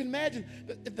mean, you can imagine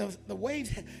the waves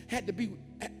had to be,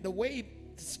 the wave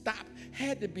stop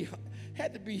had to be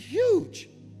huge.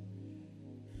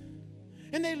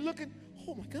 And they're looking,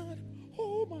 oh my God,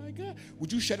 oh my God.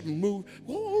 Would you shut up and move?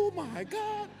 Oh my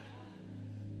God.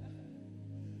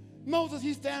 Moses,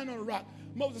 he's standing on a rock.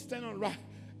 Moses standing on a rock.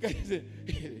 God said,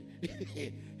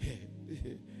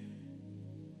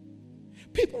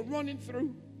 people running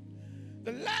through.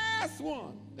 The last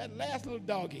one, that last little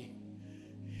doggy.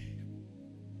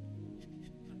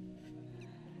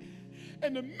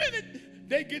 And the minute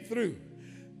they get through,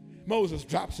 Moses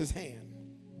drops his hand.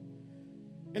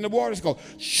 And the waters go.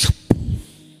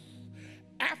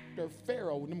 After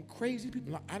Pharaoh, them crazy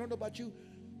people. I don't know about you,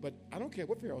 but I don't care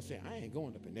what Pharaoh said. I ain't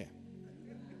going up in there.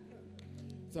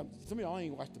 Some of y'all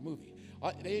ain't watched the movie.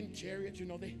 They in chariots, you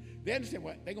know. They understand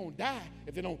what they're gonna die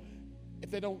if they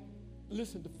don't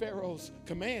listen to Pharaoh's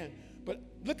command. But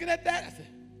looking at that, I said,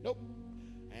 nope,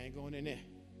 I ain't going in there.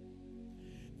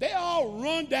 They all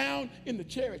run down in the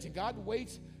chariots, and God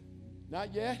waits.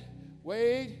 Not yet.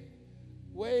 Wait.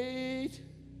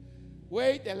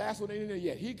 That last one ain't in there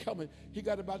yet. He coming. He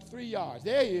got about 3 yards.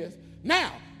 There he is.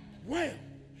 Now, wham,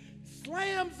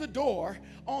 slams the door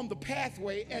on the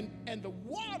pathway, and the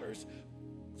waters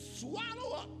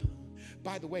swallow up.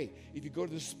 By the way, if you go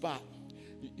to the spot,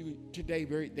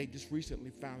 they just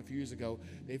recently found, a few years ago,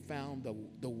 they found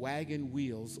the wagon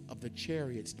wheels of the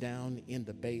chariots down in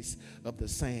the base of the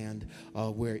sand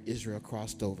where Israel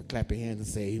crossed over. Clap your hands and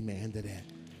say amen to that.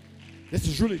 This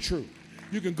is really true.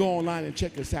 You can go online and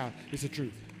check this out. It's the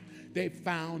truth. They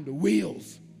found the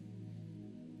wheels.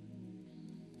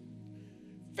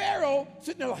 Pharaoh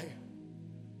sitting there like,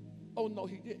 oh no,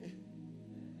 he didn't.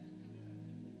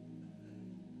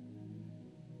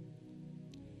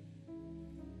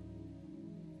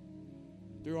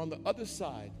 They're on the other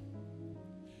side.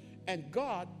 And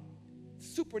God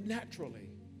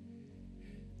supernaturally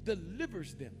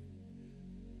delivers them.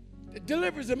 It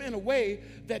delivers them in a way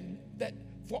that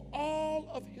for all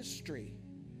of history,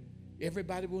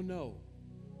 everybody will know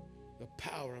the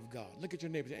power of God. Look at your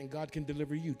neighbor, and God can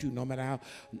deliver you too, no matter how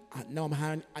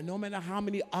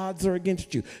many odds are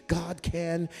against you. God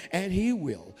can and he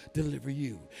will deliver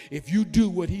you. If you do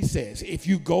what he says, if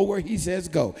you go where he says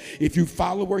go, if you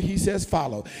follow where he says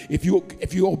follow, if you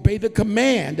obey the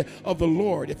command of the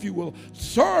Lord, if you will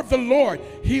serve the Lord,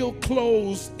 he'll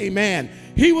close, amen.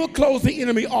 He will close the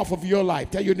enemy off of your life.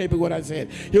 Tell your neighbor what I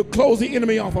said. He'll close the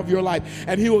enemy off of your life,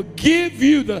 and he will give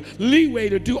you the leeway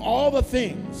to do all the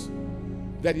things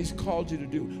that he's called you to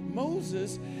do.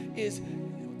 Moses is,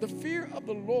 the fear of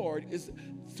the Lord is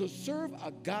to serve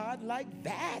a God like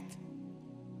that.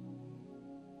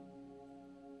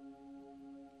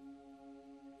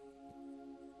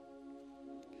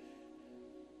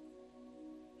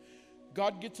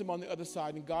 God gets him on the other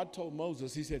side, and God told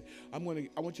Moses, he said, I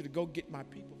want you to go get my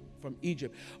people from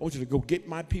Egypt. I want you to go get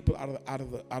my people out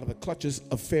of the clutches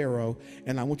of Pharaoh,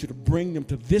 and I want you to bring them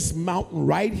to this mountain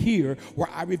right here where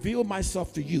I reveal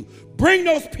myself to you. Bring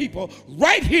those people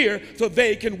right here so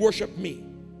they can worship me.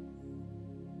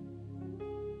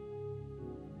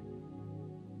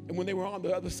 And when they were on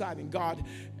the other side,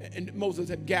 and Moses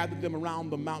had gathered them around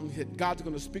the mountain, he said, God's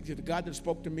going to speak to you. The God that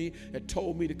spoke to me, that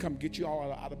told me to come get you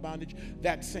all out of bondage,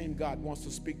 that same God wants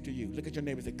to speak to you. Look at your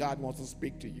neighbor and say, God wants to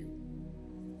speak to you.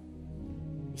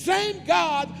 Same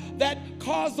God that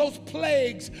caused those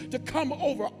plagues to come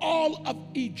over all of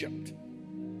Egypt.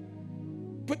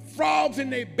 Put frogs in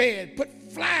their bed, put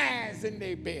flies in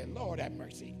their bed. Lord have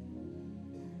mercy.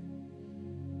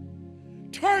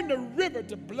 Turn the river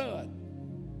to blood.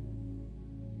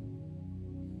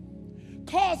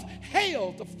 Cause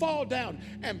hail to fall down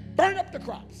and burn up the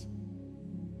crops.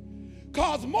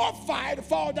 Cause more fire to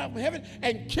fall down from heaven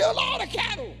and kill all the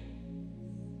cattle.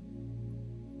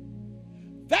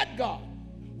 That God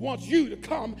wants you to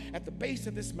come at the base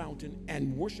of this mountain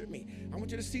and worship me. I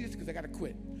want you to see this because I got to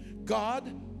quit.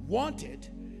 God wanted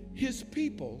his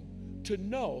people to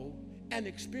know and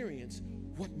experience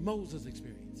what Moses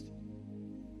experienced.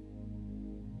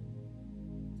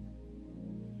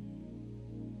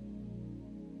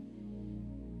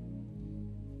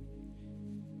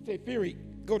 Say, Fury,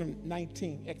 go to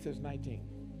 19, Exodus 19.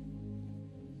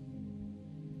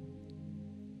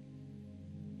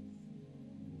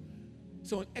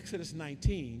 So in Exodus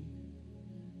 19,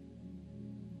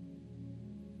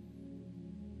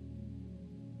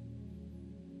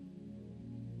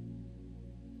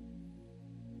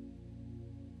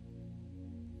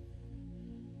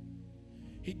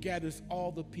 he gathers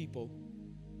all the people,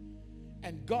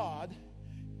 and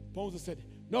Moses said,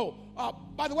 no,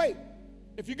 by the way,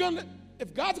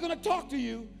 if God's gonna talk to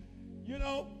you, you're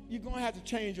gonna have to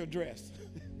change your dress.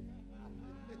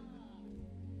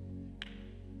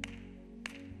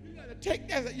 You gotta take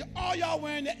that. All y'all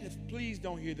wearing that. Please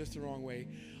don't hear this the wrong way.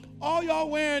 All y'all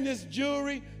wearing this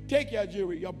jewelry, take your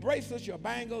jewelry, your bracelets, your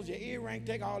bangles, your earring,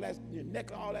 take all that, your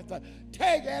necklace, all that stuff.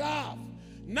 Take it off.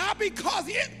 Not because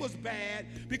it was bad,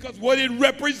 because what it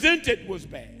represented was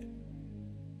bad.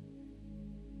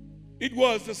 It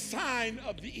was the sign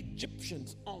of the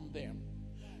Egyptians on them.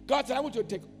 God said, I want you to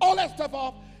take all that stuff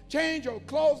off, change your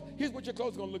clothes. Here's what your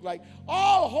clothes are going to look like. A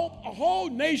whole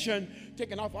nation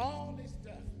taking off all this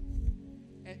stuff.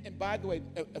 And by the way,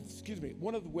 excuse me,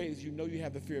 one of the ways you know you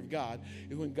have the fear of God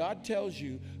is when God tells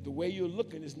you the way you're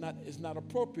looking is not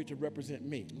appropriate to represent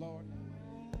me. Lord,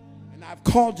 and I've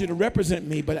called you to represent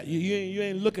me, but you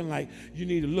ain't looking like you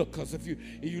need to look, because if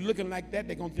you're looking like that,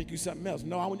 they're going to think you're something else.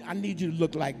 No, I need you to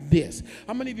look like this.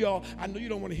 How many of y'all, I know you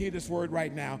don't want to hear this word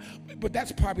right now, but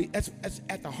that's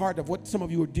at the heart of what some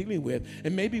of you are dealing with,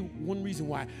 and maybe one reason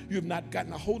why you have not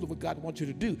gotten a hold of what God wants you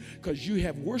to do, because you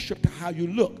have worshiped how you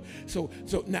look. So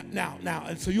now,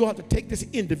 and so you'll have to take this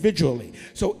individually.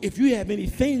 So if you have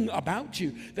anything about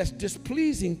you that's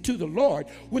displeasing to the Lord,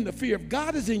 when the fear of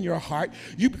God is in your heart,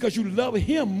 because you love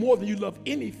him more than you love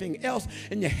anything else,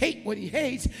 and you hate what he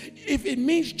hates, if it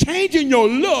means changing your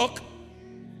look,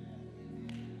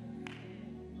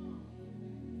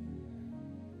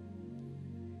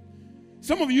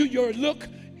 some of you, your look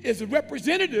is a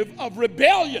representative of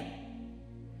rebellion,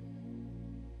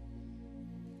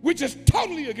 which is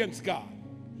totally against God.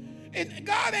 And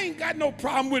God ain't got no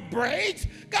problem with braids.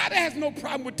 God has no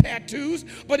problem with tattoos.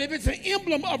 But if it's an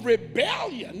emblem of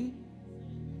rebellion,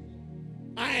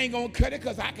 I ain't going to cut it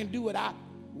because I can do what I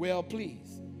well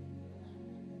please.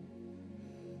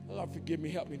 Lord, forgive me.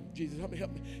 Help me, Jesus. Help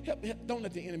me. Don't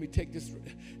let the enemy take this.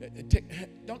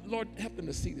 Lord, help them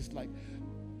to see this like.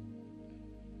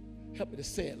 Help me to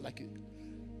say it like it.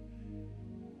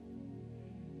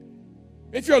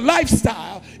 If your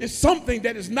lifestyle is something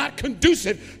that is not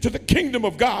conducive to the kingdom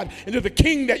of God and to the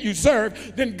king that you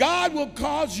serve, then God will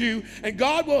cause you and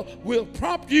God will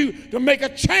prompt you to make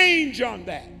a change on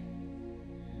that.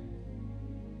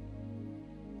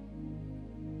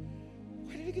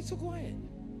 Why did it get so quiet?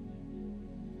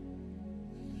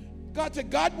 God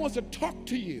said God wants to talk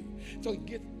to you. So he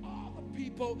gets all the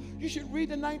people. You should read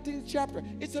the 19th chapter.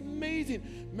 It's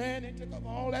amazing. Man, they took off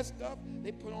all that stuff.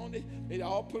 They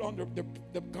all put on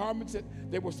the garments that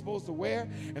they were supposed to wear,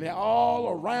 and they're all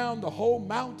around the whole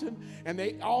mountain, and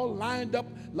they all lined up,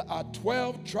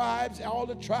 12 tribes, all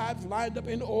the tribes lined up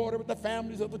in order with the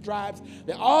families of the tribes.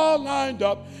 They're all lined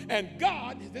up, and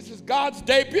God, this is God's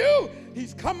debut.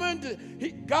 He's coming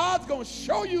God's going to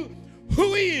show you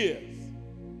who he is.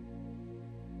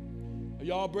 Are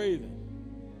y'all breathing?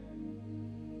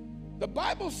 The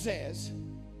Bible says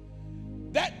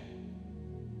that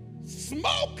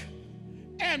smoke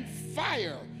and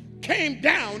fire came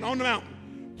down on the mountain.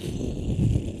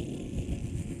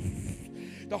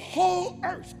 The whole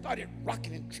earth started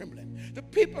rocking and trembling. The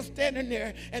people standing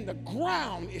there, and the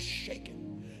ground is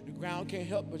shaking. The ground can't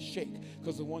help but shake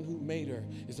because the one who made her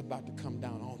is about to come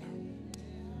down on her.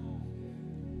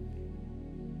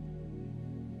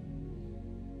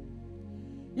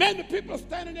 Man, the people are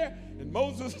standing there, and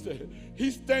Moses,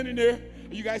 he's standing there.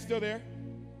 Are you guys still there?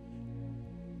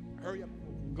 Hurry up,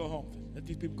 go home. Let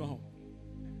these people go home.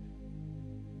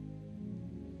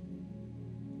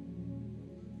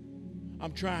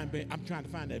 I'm trying to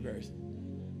find that verse.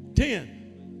 10.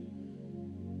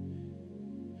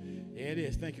 There it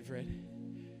is. Thank you, Fred.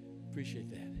 Appreciate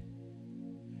that.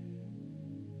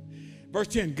 Verse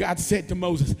 10, God said to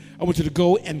Moses, I want you to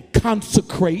go and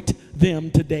consecrate them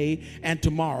today and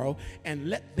tomorrow, and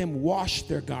let them wash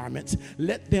their garments.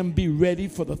 Let them be ready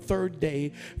for the third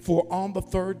day. For on the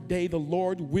third day the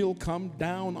Lord will come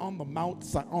down on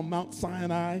Mount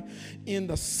Sinai in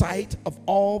the sight of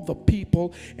all the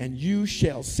people, and you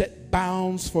shall set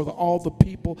bounds for all the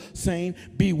people, saying,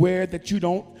 beware that you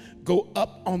don't go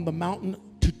up on the mountain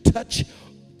to touch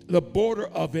the border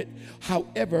of it.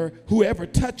 However, whoever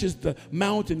touches the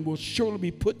mountain will surely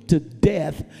be put to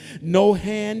death. No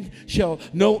hand shall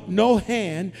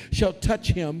touch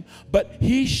him, but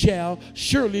he shall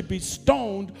surely be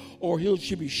stoned, or he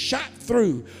shall be shot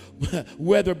through,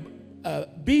 whether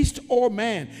beast or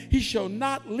man. He shall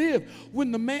not live.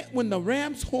 When the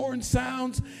ram's horn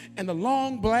sounds and the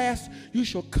long blast, you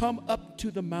shall come up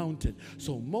to the mountain.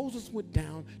 So Moses went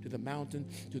down to the mountain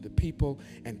to the people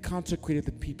and consecrated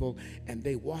the people, and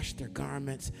they washed their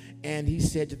garments. And he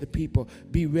said to the people,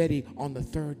 be ready on the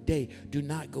third day. Do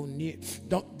not go near.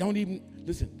 Don't even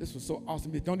listen. This was so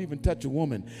awesome. Don't even touch a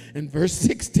woman. In verse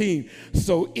 16,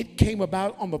 so it came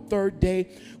about on the third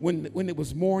day when it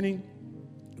was morning,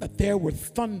 that there were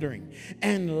thundering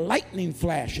and lightning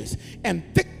flashes and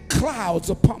thick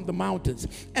clouds upon the mountains,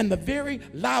 and the very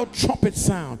loud trumpet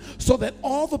sound, so that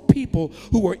all the people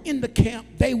who were in the camp,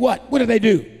 they what? What did they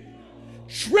do?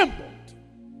 Trembled.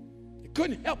 They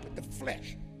couldn't help it, the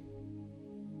flesh.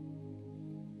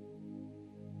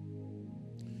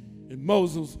 And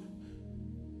Moses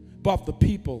brought the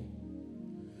people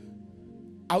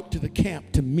out to the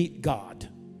camp to meet God,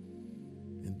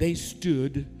 and they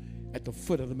stood at the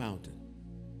foot of the mountain.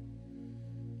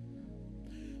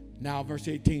 Now, verse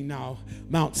 18, now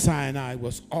Mount Sinai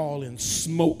was all in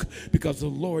smoke, because the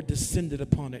Lord descended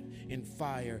upon it in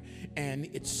fire, and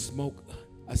its smoke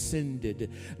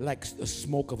ascended like the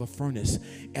smoke of a furnace,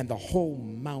 and the whole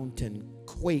mountain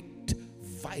quaked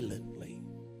violently.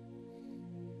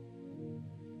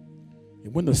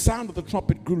 And when the sound of the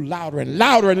trumpet grew louder and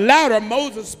louder and louder,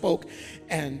 Moses spoke,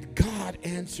 and God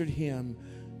answered him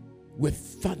with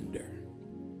thunder.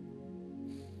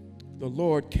 The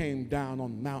Lord came down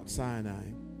on Mount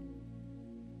Sinai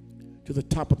to the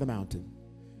top of the mountain.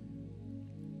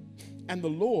 And the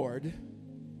Lord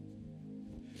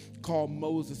called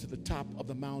Moses to the top of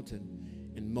the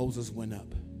mountain, and Moses went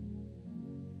up.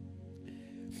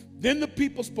 Then the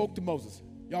people spoke to Moses.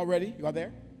 Y'all ready? You all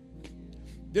there?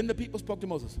 Then the people spoke to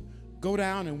Moses. Go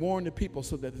down and warn the people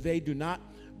so that they do not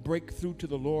break through to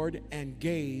the Lord and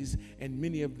gaze, and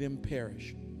many of them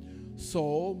perish.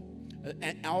 So,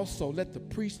 and also let the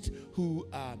priests who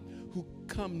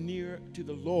come near to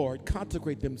the Lord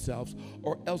consecrate themselves,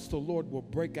 or else the Lord will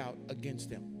break out against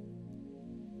them.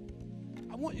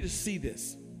 I want you to see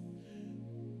this.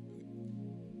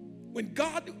 When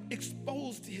God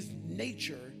exposed his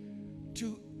nature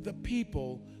to the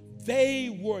people,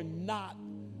 they were not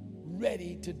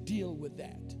ready to deal with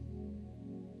that.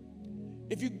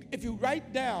 If you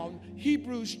write down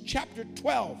Hebrews chapter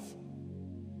 12,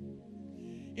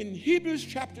 in Hebrews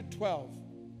chapter 12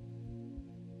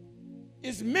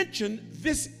 is mentioned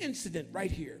this incident right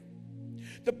here.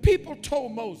 The people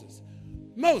told Moses,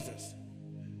 Moses,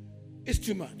 it's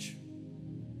too much.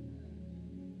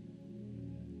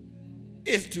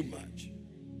 It's too much.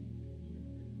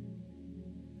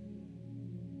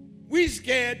 We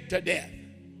scared to death.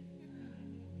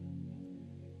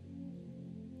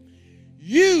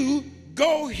 you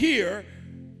go hear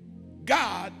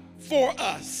God for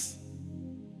us.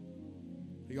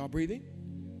 Are y'all breathing?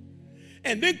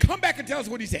 And then come back and tell us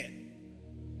what he said.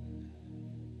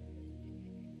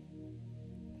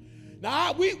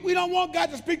 Now, we don't want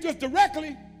God to speak to us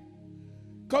directly,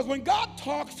 because when God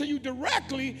talks to you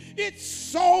directly, it's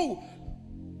so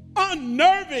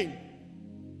unnerving.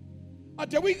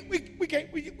 Until we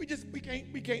can't.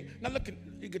 Now look,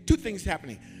 you get two things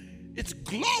happening. It's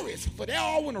glorious, so they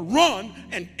all want to run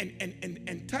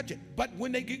and touch it. But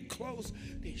when they get close,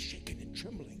 they're shaking and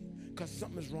trembling because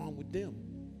something is wrong with them.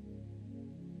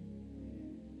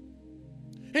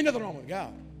 Ain't nothing wrong with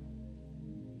God.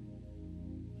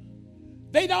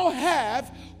 They don't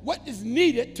have what is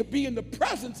needed to be in the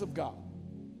presence of God.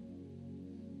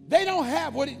 They don't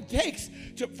have what it takes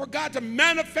for God to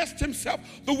manifest himself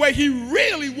the way he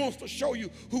really wants to show you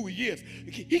who he is.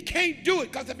 He can't do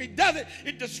it, because if he does it,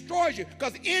 it destroys you.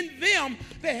 Because in them,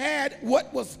 they had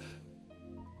what was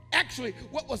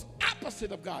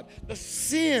opposite of God. The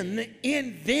sin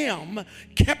in them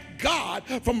kept God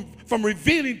from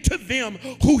revealing to them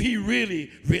who he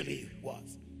really, really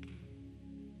was.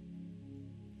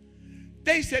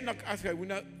 They said, no, I said, we're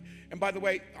not. And by the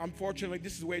way, unfortunately,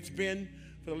 this is the way it's been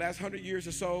for the last 100 years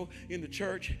or so in the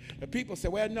church. The people say,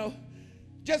 well, no,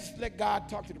 just let God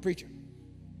talk to the preacher.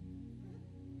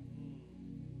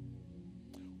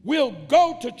 We'll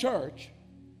go to church.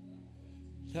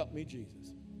 Help me,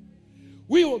 Jesus.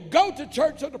 We will go to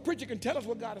church so the preacher can tell us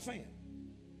what God is saying.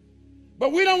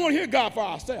 But we don't want to hear God for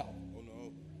ourselves. Oh,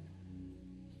 no.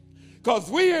 Because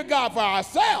we hear God for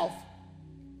ourselves,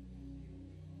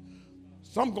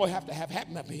 something going to have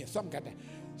happened up here. Something have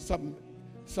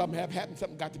happened.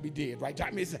 Something got to be dead, right?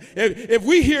 I mean, if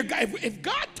we hear God, if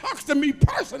God talks to me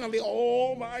personally,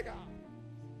 oh my God.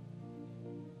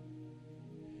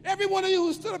 Every one of you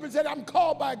who stood up and said, I'm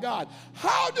called by God.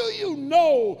 How do you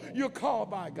know you're called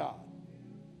by God?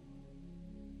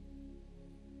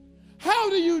 How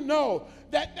do you know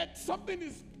that something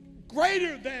is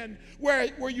greater than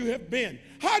where you have been?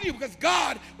 How do you? Because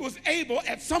God was able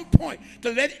at some point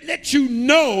to let you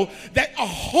know that a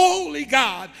holy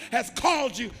God has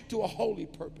called you to a holy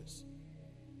purpose.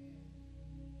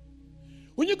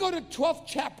 When you go to the 12th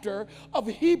chapter of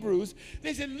Hebrews,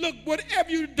 they said, look,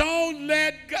 whatever you don't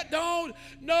let God,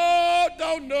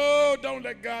 don't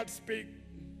let God speak.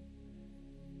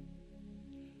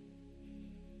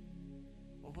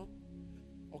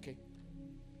 Okay.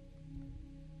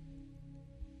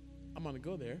 I'm going to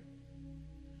go there.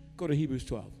 Go to Hebrews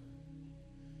 12.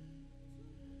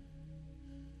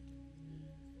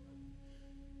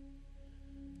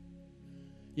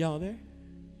 Y'all there?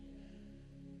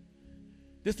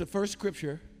 This is the first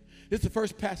scripture. This is the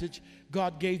first passage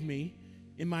God gave me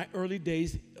in my early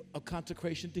days of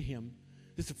consecration to him.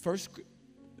 This is the first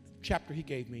chapter he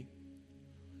gave me.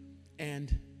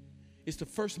 And it's the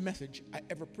first message I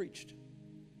ever preached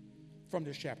from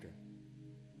this chapter.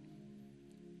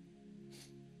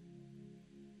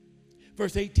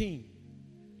 Verse 18.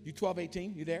 You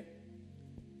 12:18, you there?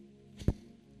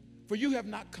 For you have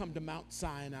not come to Mount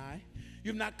Sinai.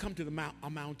 You have not come to a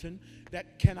mountain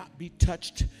that cannot be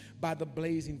touched by the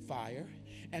blazing fire,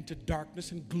 and to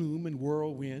darkness and gloom and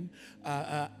whirlwind,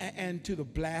 and to the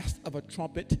blast of a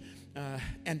trumpet,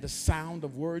 and the sound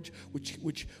of words,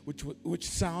 which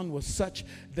sound was such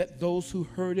that those who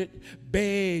heard it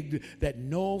begged that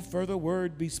no further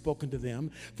word be spoken to them,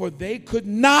 for they could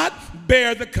not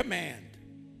bear the command.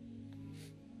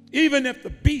 Even if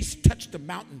the beast touched the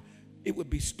mountain, it would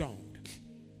be stoned.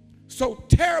 So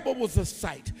terrible was the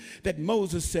sight that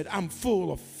Moses said, I'm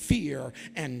full of fear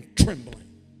and trembling.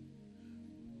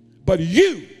 But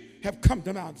you have come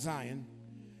to Mount Zion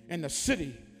and the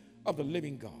city of the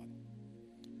living God,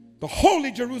 the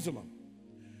holy Jerusalem,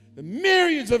 the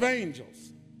myriads of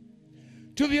angels,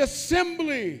 to the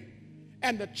assembly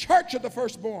and the church of the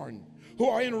firstborn who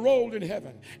are enrolled in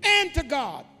heaven, and to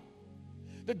God,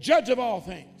 the judge of all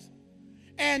things,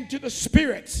 and to the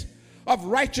spirits of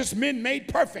righteous men made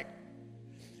perfect,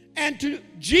 and to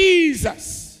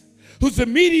Jesus, who's the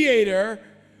mediator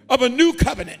of a new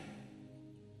covenant,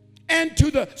 and to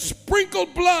the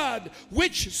sprinkled blood,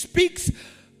 which speaks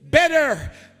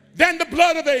better than the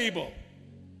blood of Abel.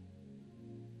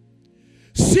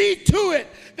 See to it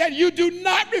that you do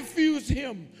not refuse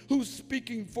him who's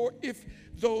speaking, for if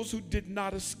those who did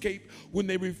not escape when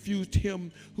they refused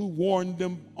him who warned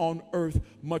them on earth,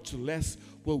 much less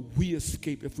will we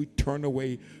escape if we turn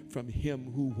away from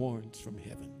him who warns from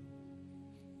heaven.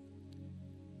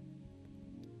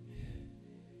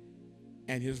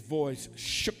 And his voice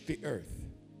shook the earth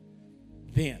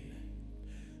then.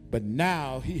 But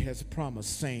now he has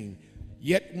promised, saying,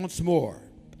 Yet once more.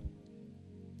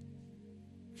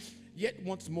 Yet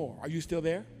once more. Are you still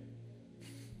there?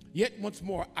 Yet once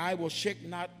more, I will shake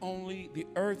not only the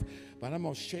earth, but I'm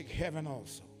going to shake heaven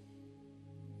also.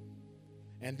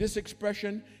 And this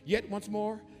expression, yet once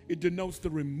more, it denotes the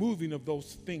removing of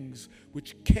those things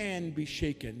which can be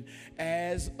shaken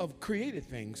as of created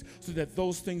things, so that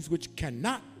those things which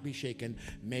cannot be shaken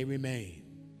may remain.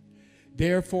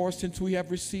 Therefore, since we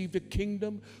have received a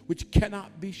kingdom which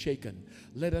cannot be shaken,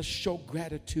 let us show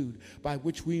gratitude by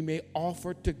which we may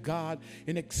offer to God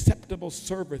an acceptable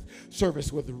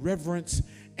service with reverence,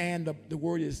 and the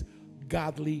word is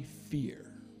godly fear.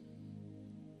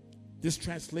 This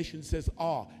translation says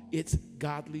awe. It's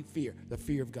godly fear, the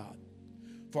fear of God.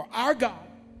 For our God,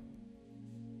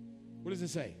 what does it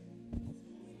say?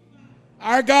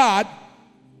 Our God,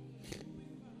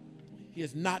 he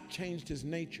has not changed his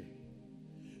nature.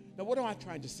 Now, what am I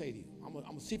trying to say to you? I'm going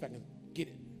to see if I can get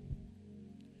it.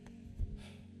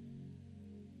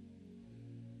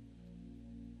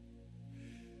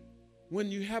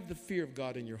 When you have the fear of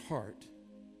God in your heart,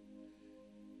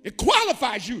 it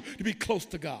qualifies you to be close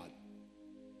to God.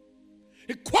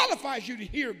 It qualifies you to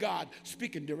hear God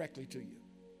speaking directly to you.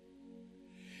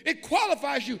 It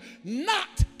qualifies you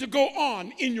not to go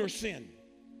on in your sin.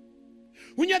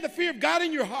 When you have the fear of God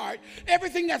in your heart,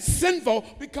 everything that's sinful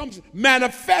becomes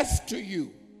manifest to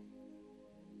you.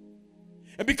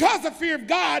 And because the fear of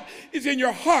God is in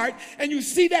your heart, and you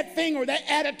see that thing or that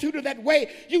attitude or that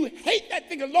way, you hate that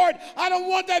thing. Lord, I don't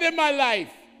want that in my life.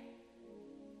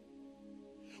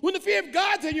 When the fear of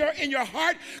God's in your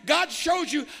heart, God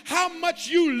shows you how much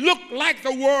you look like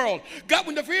the world. God,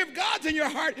 when the fear of God's in your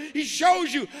heart, he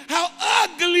shows you how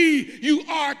ugly you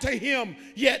are to him,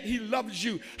 yet he loves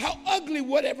you. How ugly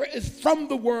whatever is from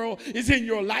the world is in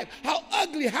your life. How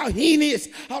ugly, how heinous,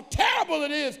 how terrible it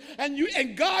is.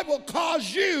 And God will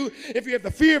cause you, if you have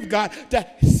the fear of God, to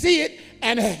see it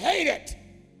and hate it.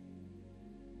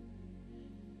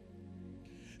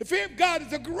 The fear of God is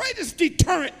the greatest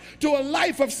deterrent to a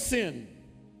life of sin.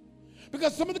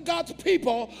 Because some of the God's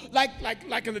people, like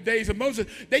in the days of Moses,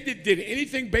 they did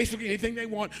anything, basically anything they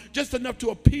want, just enough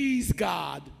to appease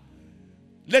God.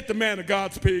 Let the man of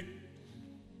God speak.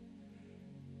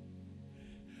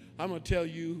 I'm going to tell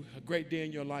you, a great day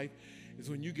in your life is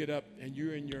when you get up and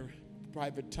you're in your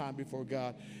private time before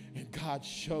God, and God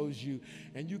shows you,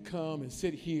 and you come and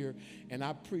sit here, and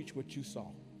I preach what you saw.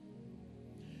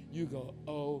 You go,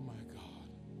 oh my God.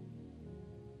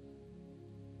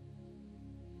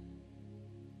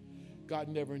 God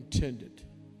never intended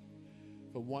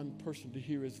for one person to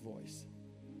hear his voice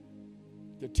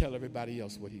to tell everybody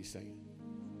else what he's saying.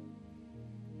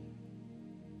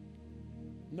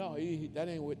 No,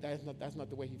 that's not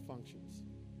the way he functions.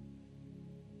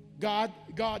 God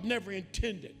never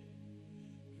intended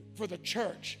for the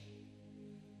church,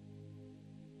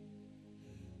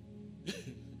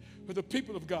 for the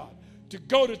people of God, to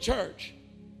go to church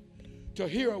to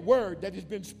hear a word that has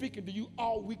been speaking to you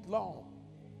all week long.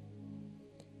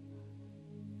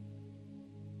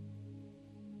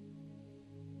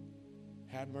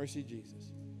 Have mercy,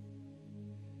 Jesus.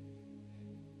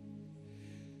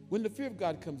 When the fear of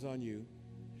God comes on you,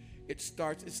 it's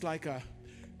like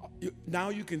now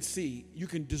you can see, you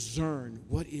can discern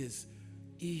what is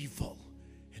evil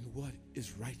and what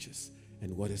is righteous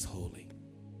and what is holy.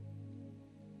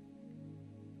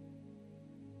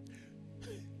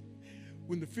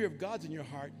 When the fear of God's in your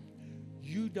heart,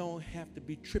 you don't have to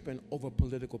be tripping over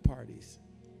political parties.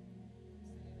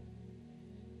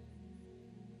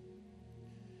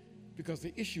 Because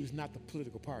the issue is not the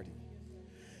political party.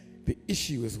 The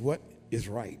issue is what is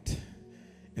right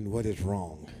and what is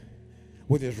wrong,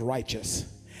 what is righteous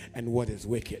and what is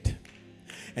wicked.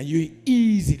 And you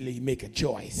easily make a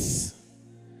choice.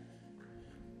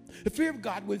 The fear of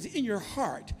God was in your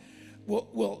heart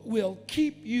will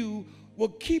keep you. Will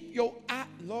keep your eye,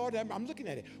 Lord, I'm looking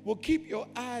at it, will keep your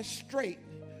eyes straight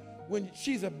when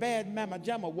she's a bad mama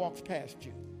jamma walks past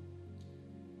you.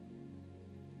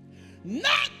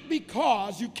 Not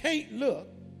because you can't look,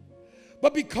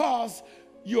 but because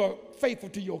you're faithful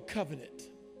to your covenant.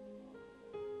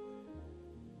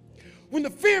 When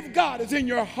the fear of God is in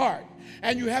your heart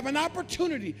and you have an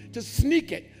opportunity to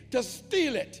sneak it, to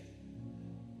steal it,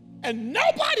 and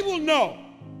nobody will know.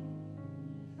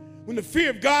 When the fear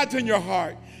of God's in your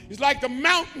heart, it's like the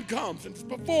mountain comes and it's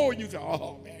before you say,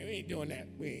 oh man, we ain't doing that.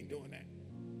 We ain't doing that.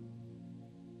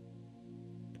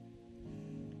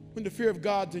 When the fear of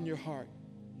God's in your heart,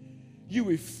 you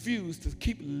refuse to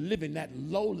keep living that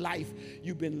low life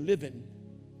you've been living.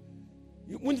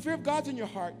 When the fear of God's in your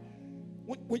heart,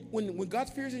 when God's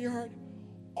fear is in your heart,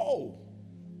 oh,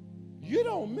 you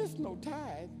don't miss no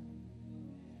tithe.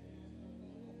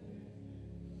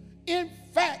 In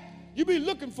fact, you be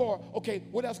looking for, okay,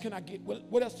 what else can I get?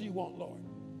 What else do you want, Lord?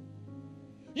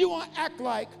 You won't act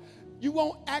like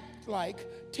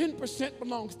 10%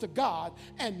 belongs to God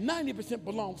and 90%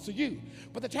 belongs to you.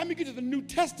 By the time you get to the New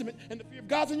Testament and the fear of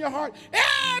God's in your heart,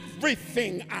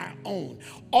 everything I own,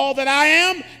 all that I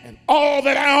am and all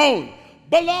that I own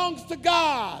belongs to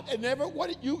God. And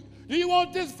do you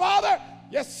want this, Father?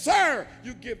 Yes, sir.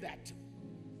 You give that to me.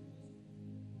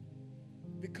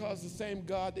 Because the same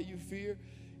God that you fear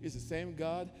is the same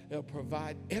God that will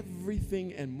provide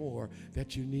everything and more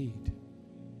that you need.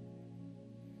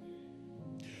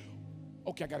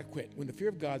 Okay, I got to quit. When the fear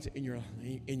of God's in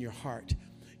your heart,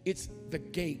 it's the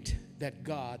gate that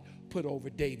God put over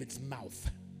David's mouth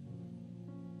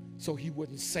so he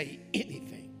wouldn't say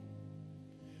anything.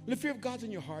 When the fear of God's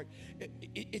in your heart,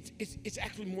 it's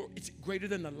actually more, it's greater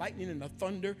than the lightning and the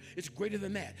thunder. It's greater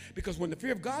than that. Because when the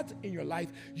fear of God's in your life,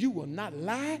 you will not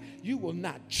lie, you will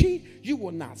not cheat, you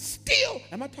will not steal.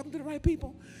 Am I talking to the right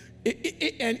people?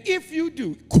 And if you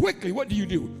do, quickly, what do you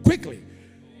do? Quickly.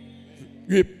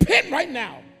 Repent right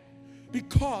now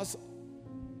because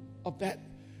of that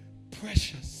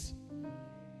precious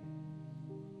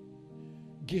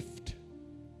gift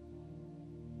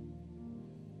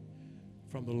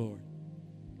from the Lord.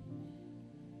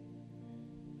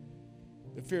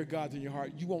 The fear of God's in your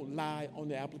heart. You won't lie on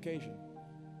the application.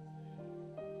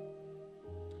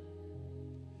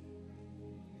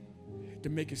 To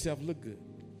make yourself look good.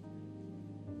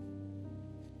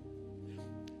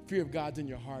 Fear of God's in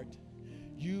your heart.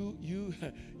 You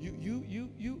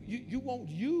won't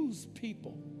use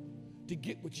people to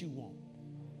get what you want.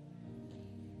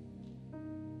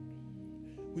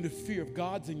 When the fear of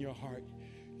God's in your heart,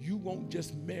 you won't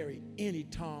just marry any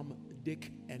Tom,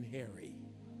 Dick, and Harry.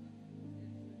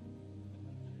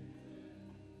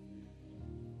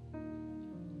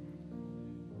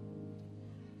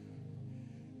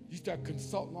 You start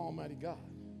consulting Almighty God.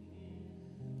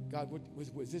 God,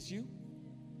 was this you?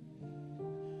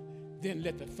 Then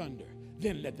let the thunder,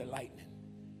 then let the lightning,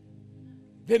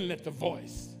 then let the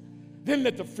voice, then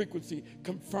let the frequency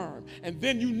confirm. And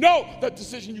then you know the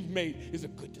decision you've made is a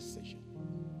good decision.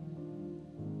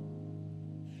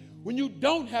 When you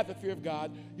don't have the fear of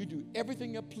God, you do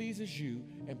everything that pleases you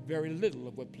and very little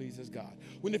of what pleases God.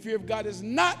 When the fear of God is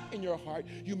not in your heart,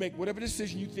 you make whatever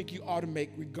decision you think you ought to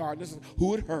make regardless of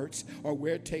who it hurts or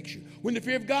where it takes you. When the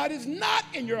fear of God is not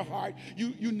in your heart,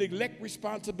 you neglect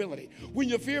responsibility. When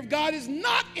the fear of God is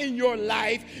not in your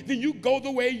life, then you go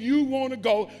the way you want to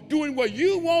go, doing what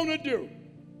you want to do.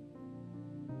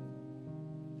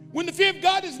 When the fear of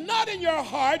God is not in your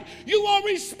heart, you won't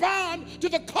respond to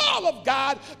the call of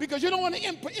God because you don't want to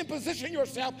imposition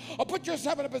yourself or put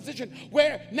yourself in a position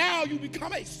where now you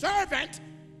become a servant,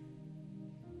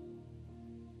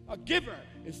 a giver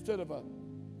instead of a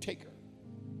taker.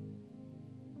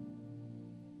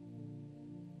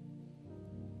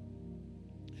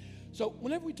 So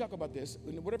whenever we talk about this,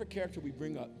 whatever character we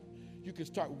bring up, you'll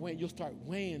start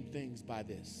weighing things by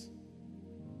this.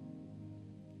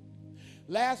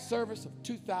 Last service of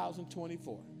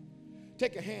 2024.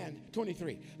 Take a hand,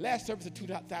 23. Last service of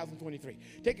 2023.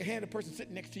 Take a hand of the person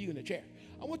sitting next to you in the chair.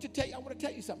 I want to tell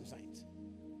you something, saints.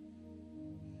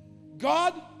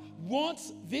 God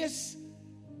wants this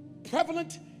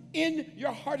prevalent in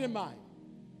your heart and mind.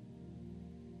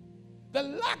 The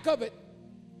lack of it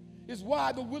is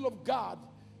why the will of God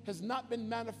has not been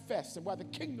manifest and why the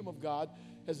kingdom of God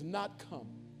has not come.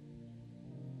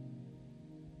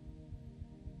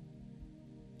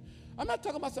 I'm not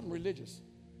talking about something religious.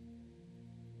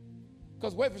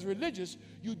 Because if it's religious,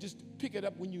 you just pick it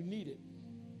up when you need it.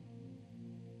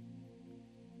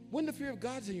 When the fear of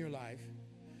God's in your life,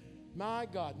 my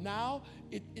God, now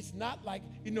it's not like,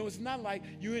 it's not like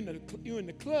you're in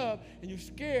the club and you're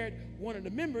scared one of the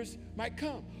members might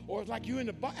come. Or it's like you're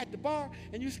at the bar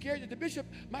and you're scared that the bishop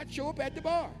might show up at the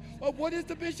bar. Or what is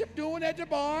the bishop doing at the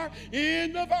bar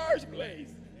in the first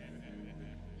place?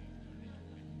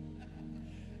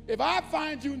 If I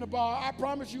find you in the bar, I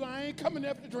promise you I ain't coming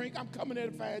there to drink. I'm coming there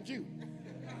to find you.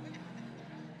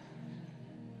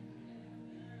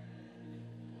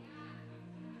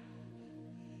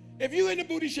 If you're in the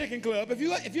booty shaking club, if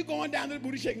you're going down to the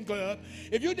booty shaking club,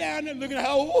 if you're down there looking at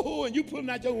her, and you pulling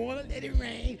out your wanna let it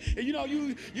rain, and you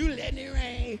letting it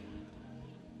rain.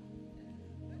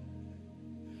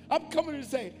 I'm coming to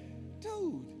say,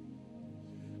 dude,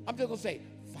 I'm just gonna say,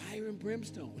 fire and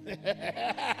brimstone.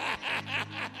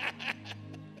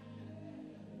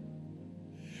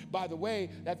 By the way,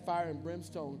 that fire and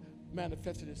brimstone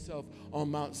manifested itself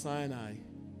on Mount Sinai.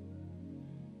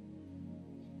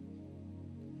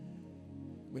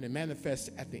 when it manifests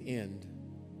at the end,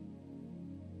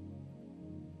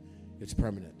 it's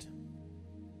permanent.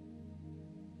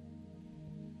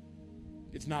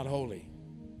 It's not holy.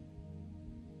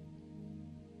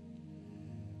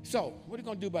 So, what are you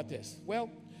going to do about this? Well,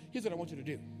 here's what I want you to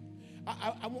do.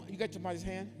 I want you got somebody's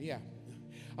hand? Yeah.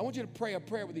 I want you to pray a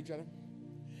prayer with each other.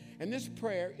 And this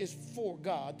prayer is for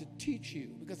God to teach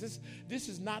you, because this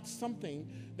is not something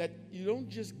that you don't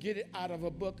just get it out of a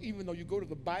book, even though you go to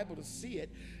the Bible to see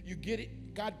it. You get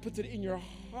it, God puts it in your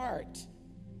heart.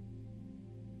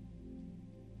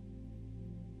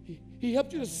 He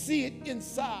helped you to see it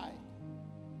inside.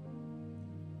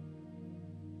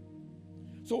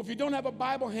 So if you don't have a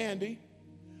Bible handy,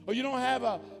 or you don't have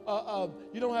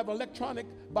electronic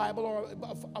Bible, or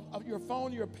your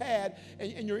phone, your pad,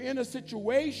 and you're in a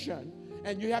situation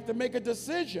and you have to make a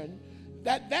decision,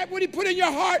 that what he put in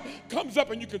your heart comes up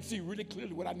and you can see really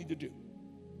clearly what I need to do.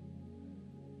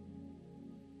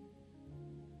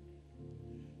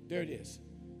 There it is.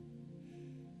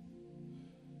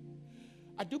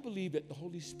 I do believe that the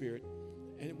Holy Spirit,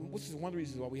 and this is one of the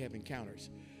reasons why we have encounters,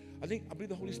 I believe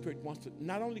the Holy Spirit wants to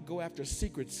not only go after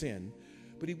secret sin,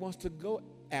 but he wants to go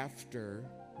after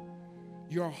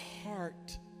your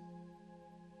heart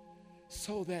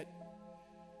so that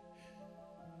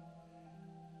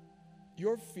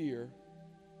your fear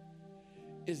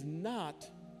is not,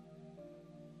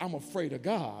 I'm afraid of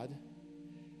God.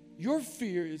 Your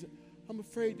fear is, I'm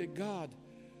afraid that God,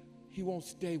 he won't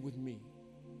stay with me.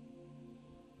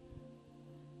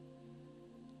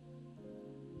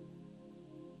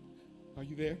 Are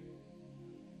you there?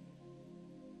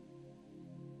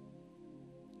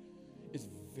 It's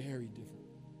very different.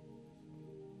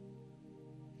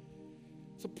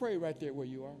 So pray right there where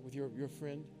you are with your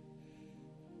friend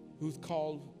who's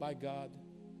called by God.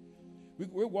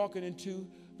 We're walking into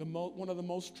one of the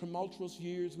most tumultuous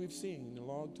years we've seen in a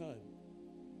long time.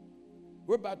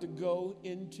 We're about to go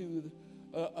into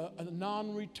a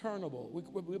non-returnable.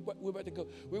 We're about to go.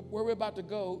 Where we're about to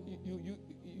go,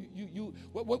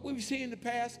 what we've seen in the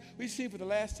past, we've seen for the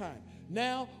last time.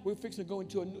 Now we're fixing to go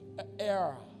into a new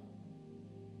era.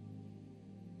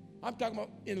 I'm talking about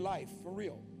in life, for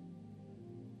real.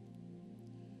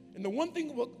 And one of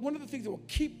the things that will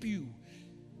keep you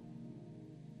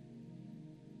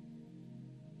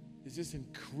is this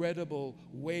incredible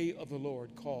way of the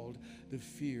Lord called the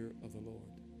fear of the Lord.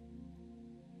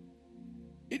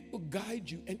 It will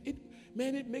guide you, and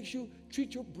it makes you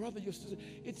treat your brother, your sister.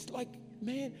 It's like,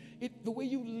 the way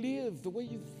you live, the way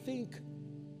you think.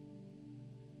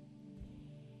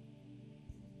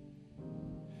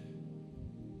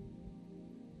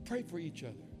 Pray for each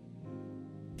other.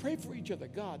 Pray for each other.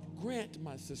 God, grant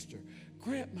my sister,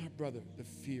 grant my brother the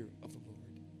fear of the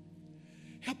Lord.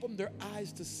 Help them their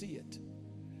eyes to see it.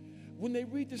 When they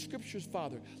read the scriptures,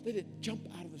 Father, let it jump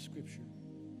out of the scripture.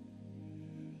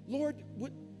 Lord,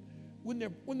 when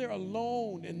they're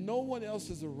alone and no one else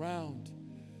is around,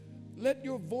 let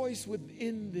your voice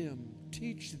within them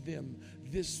teach them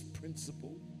this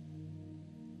principle.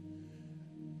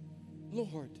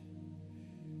 Lord,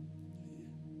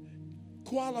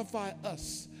 qualify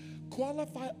us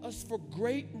for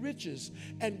great riches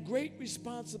and great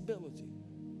responsibility.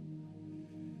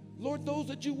 Lord, those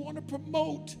that you want to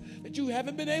promote, that you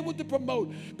haven't been able to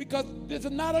promote because there's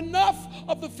not enough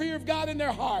of the fear of God in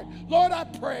their heart. Lord, I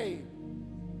pray,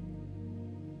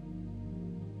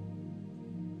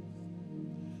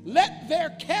 let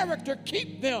their character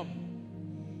keep them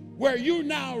where you're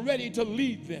now ready to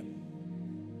lead them.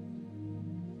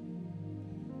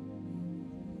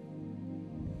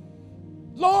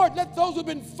 Lord, let those who've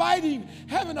been fighting,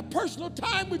 having a personal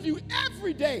time with you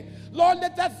every day, Lord,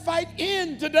 let that fight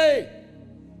end today.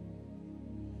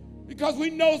 Because we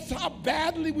know how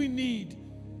badly we need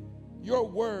your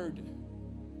word,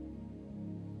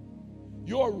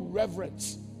 your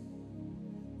reverence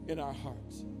in our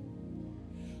hearts.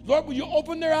 Lord, will you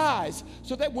open their eyes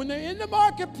so that when they're in the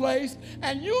marketplace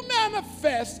and you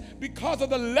manifest because of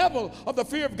the level of the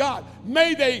fear of God,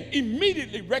 may they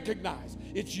immediately recognize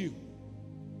it's you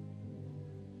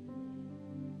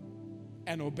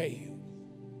and obey you.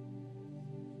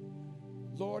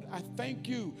 Lord, I thank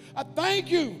you. I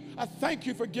thank you. I thank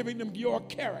you for giving them your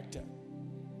character.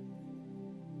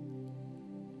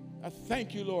 I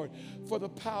thank you, Lord, for the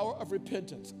power of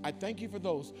repentance. I thank you for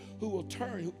those who will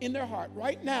turn who in their heart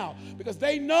right now because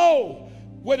they know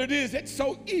what it is that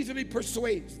so easily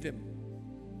persuades them.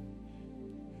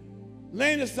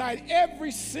 Laying aside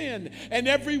every sin and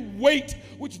every weight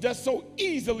which does so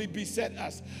easily beset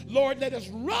us. Lord, let us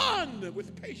run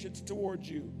with patience towards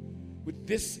you with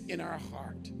this in our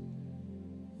heart.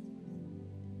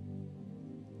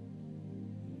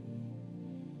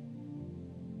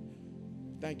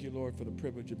 Thank you, Lord, for the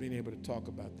privilege of being able to talk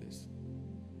about this.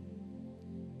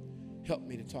 Help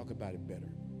me to talk about it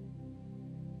better.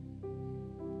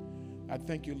 I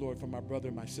thank you, Lord, for my brother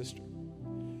and my sister.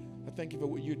 I thank you for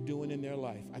what you're doing in their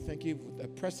life. I thank you for the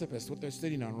precipice, what they're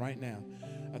sitting on right now.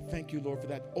 I thank you, Lord, for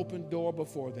that open door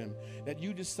before them, that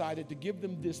you decided to give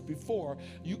them this before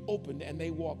you opened and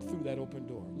they walked through that open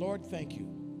door. Lord, thank you.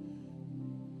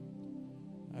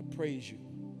 I praise you.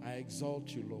 I exalt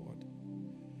you, Lord.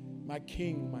 My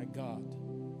King, my God,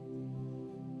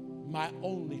 my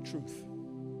only truth,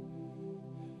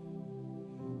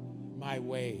 my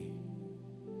way,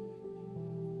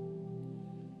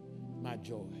 my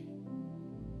joy.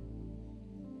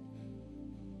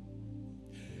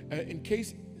 In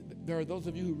case there are those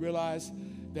of you who realize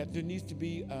that there needs to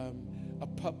be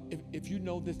if you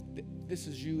know this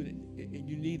is you and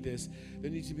you need this, there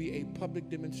needs to be a public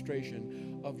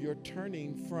demonstration of your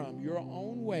turning from your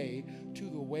own way to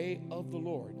the way of the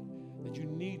Lord. That you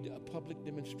need a public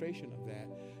demonstration of that,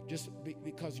 just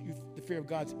because the fear of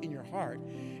God's in your heart,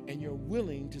 and you're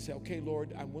willing to say, okay,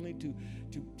 Lord, I'm willing to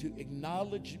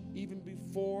acknowledge even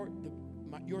before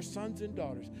your sons and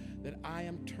daughters that I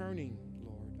am turning,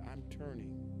 Lord, I'm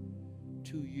turning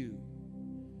to you.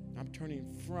 I'm turning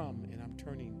from and I'm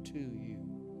turning to you.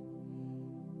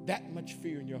 That much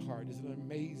fear in your heart is an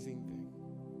amazing thing.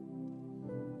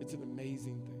 It's an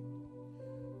amazing thing.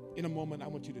 In a moment, I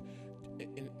want you to,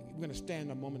 we're going to stand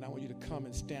in a moment. I want you to come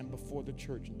and stand before the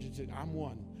church and just say, I'm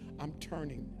one. I'm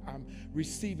turning. I'm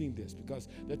receiving this, because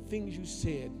the things you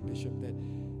said, Bishop, that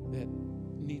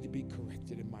need to be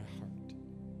corrected in my heart.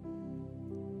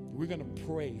 We're going to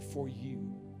pray for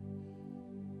you,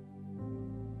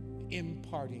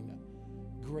 imparting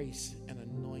grace and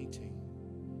anointing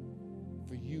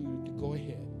for you to go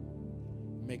ahead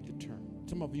and make the turn.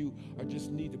 Some of you are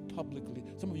just need to publicly,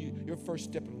 some of you, your first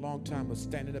step in a long time was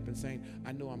standing up and saying,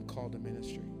 I know I'm called to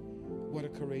ministry. What a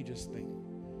courageous thing.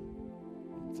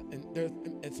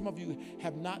 And some of you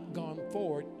have not gone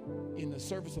forward in the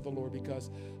service of the Lord because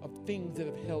of things that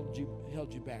have held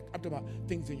you back. I'm talking about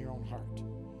things in your own heart.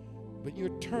 But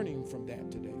you're turning from that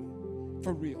today,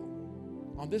 for real.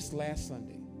 On this last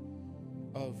Sunday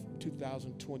of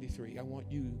 2023, I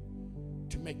want you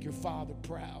to make your Father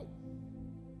proud,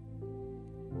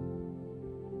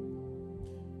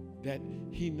 that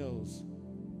he knows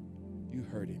you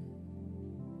hurt him.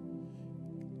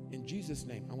 In Jesus'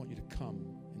 name, I want you to come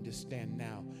and just stand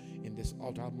now in this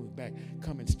altar. I'll move back.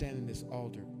 Come and stand in this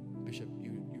altar. Bishop,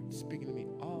 you're speaking to me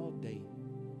all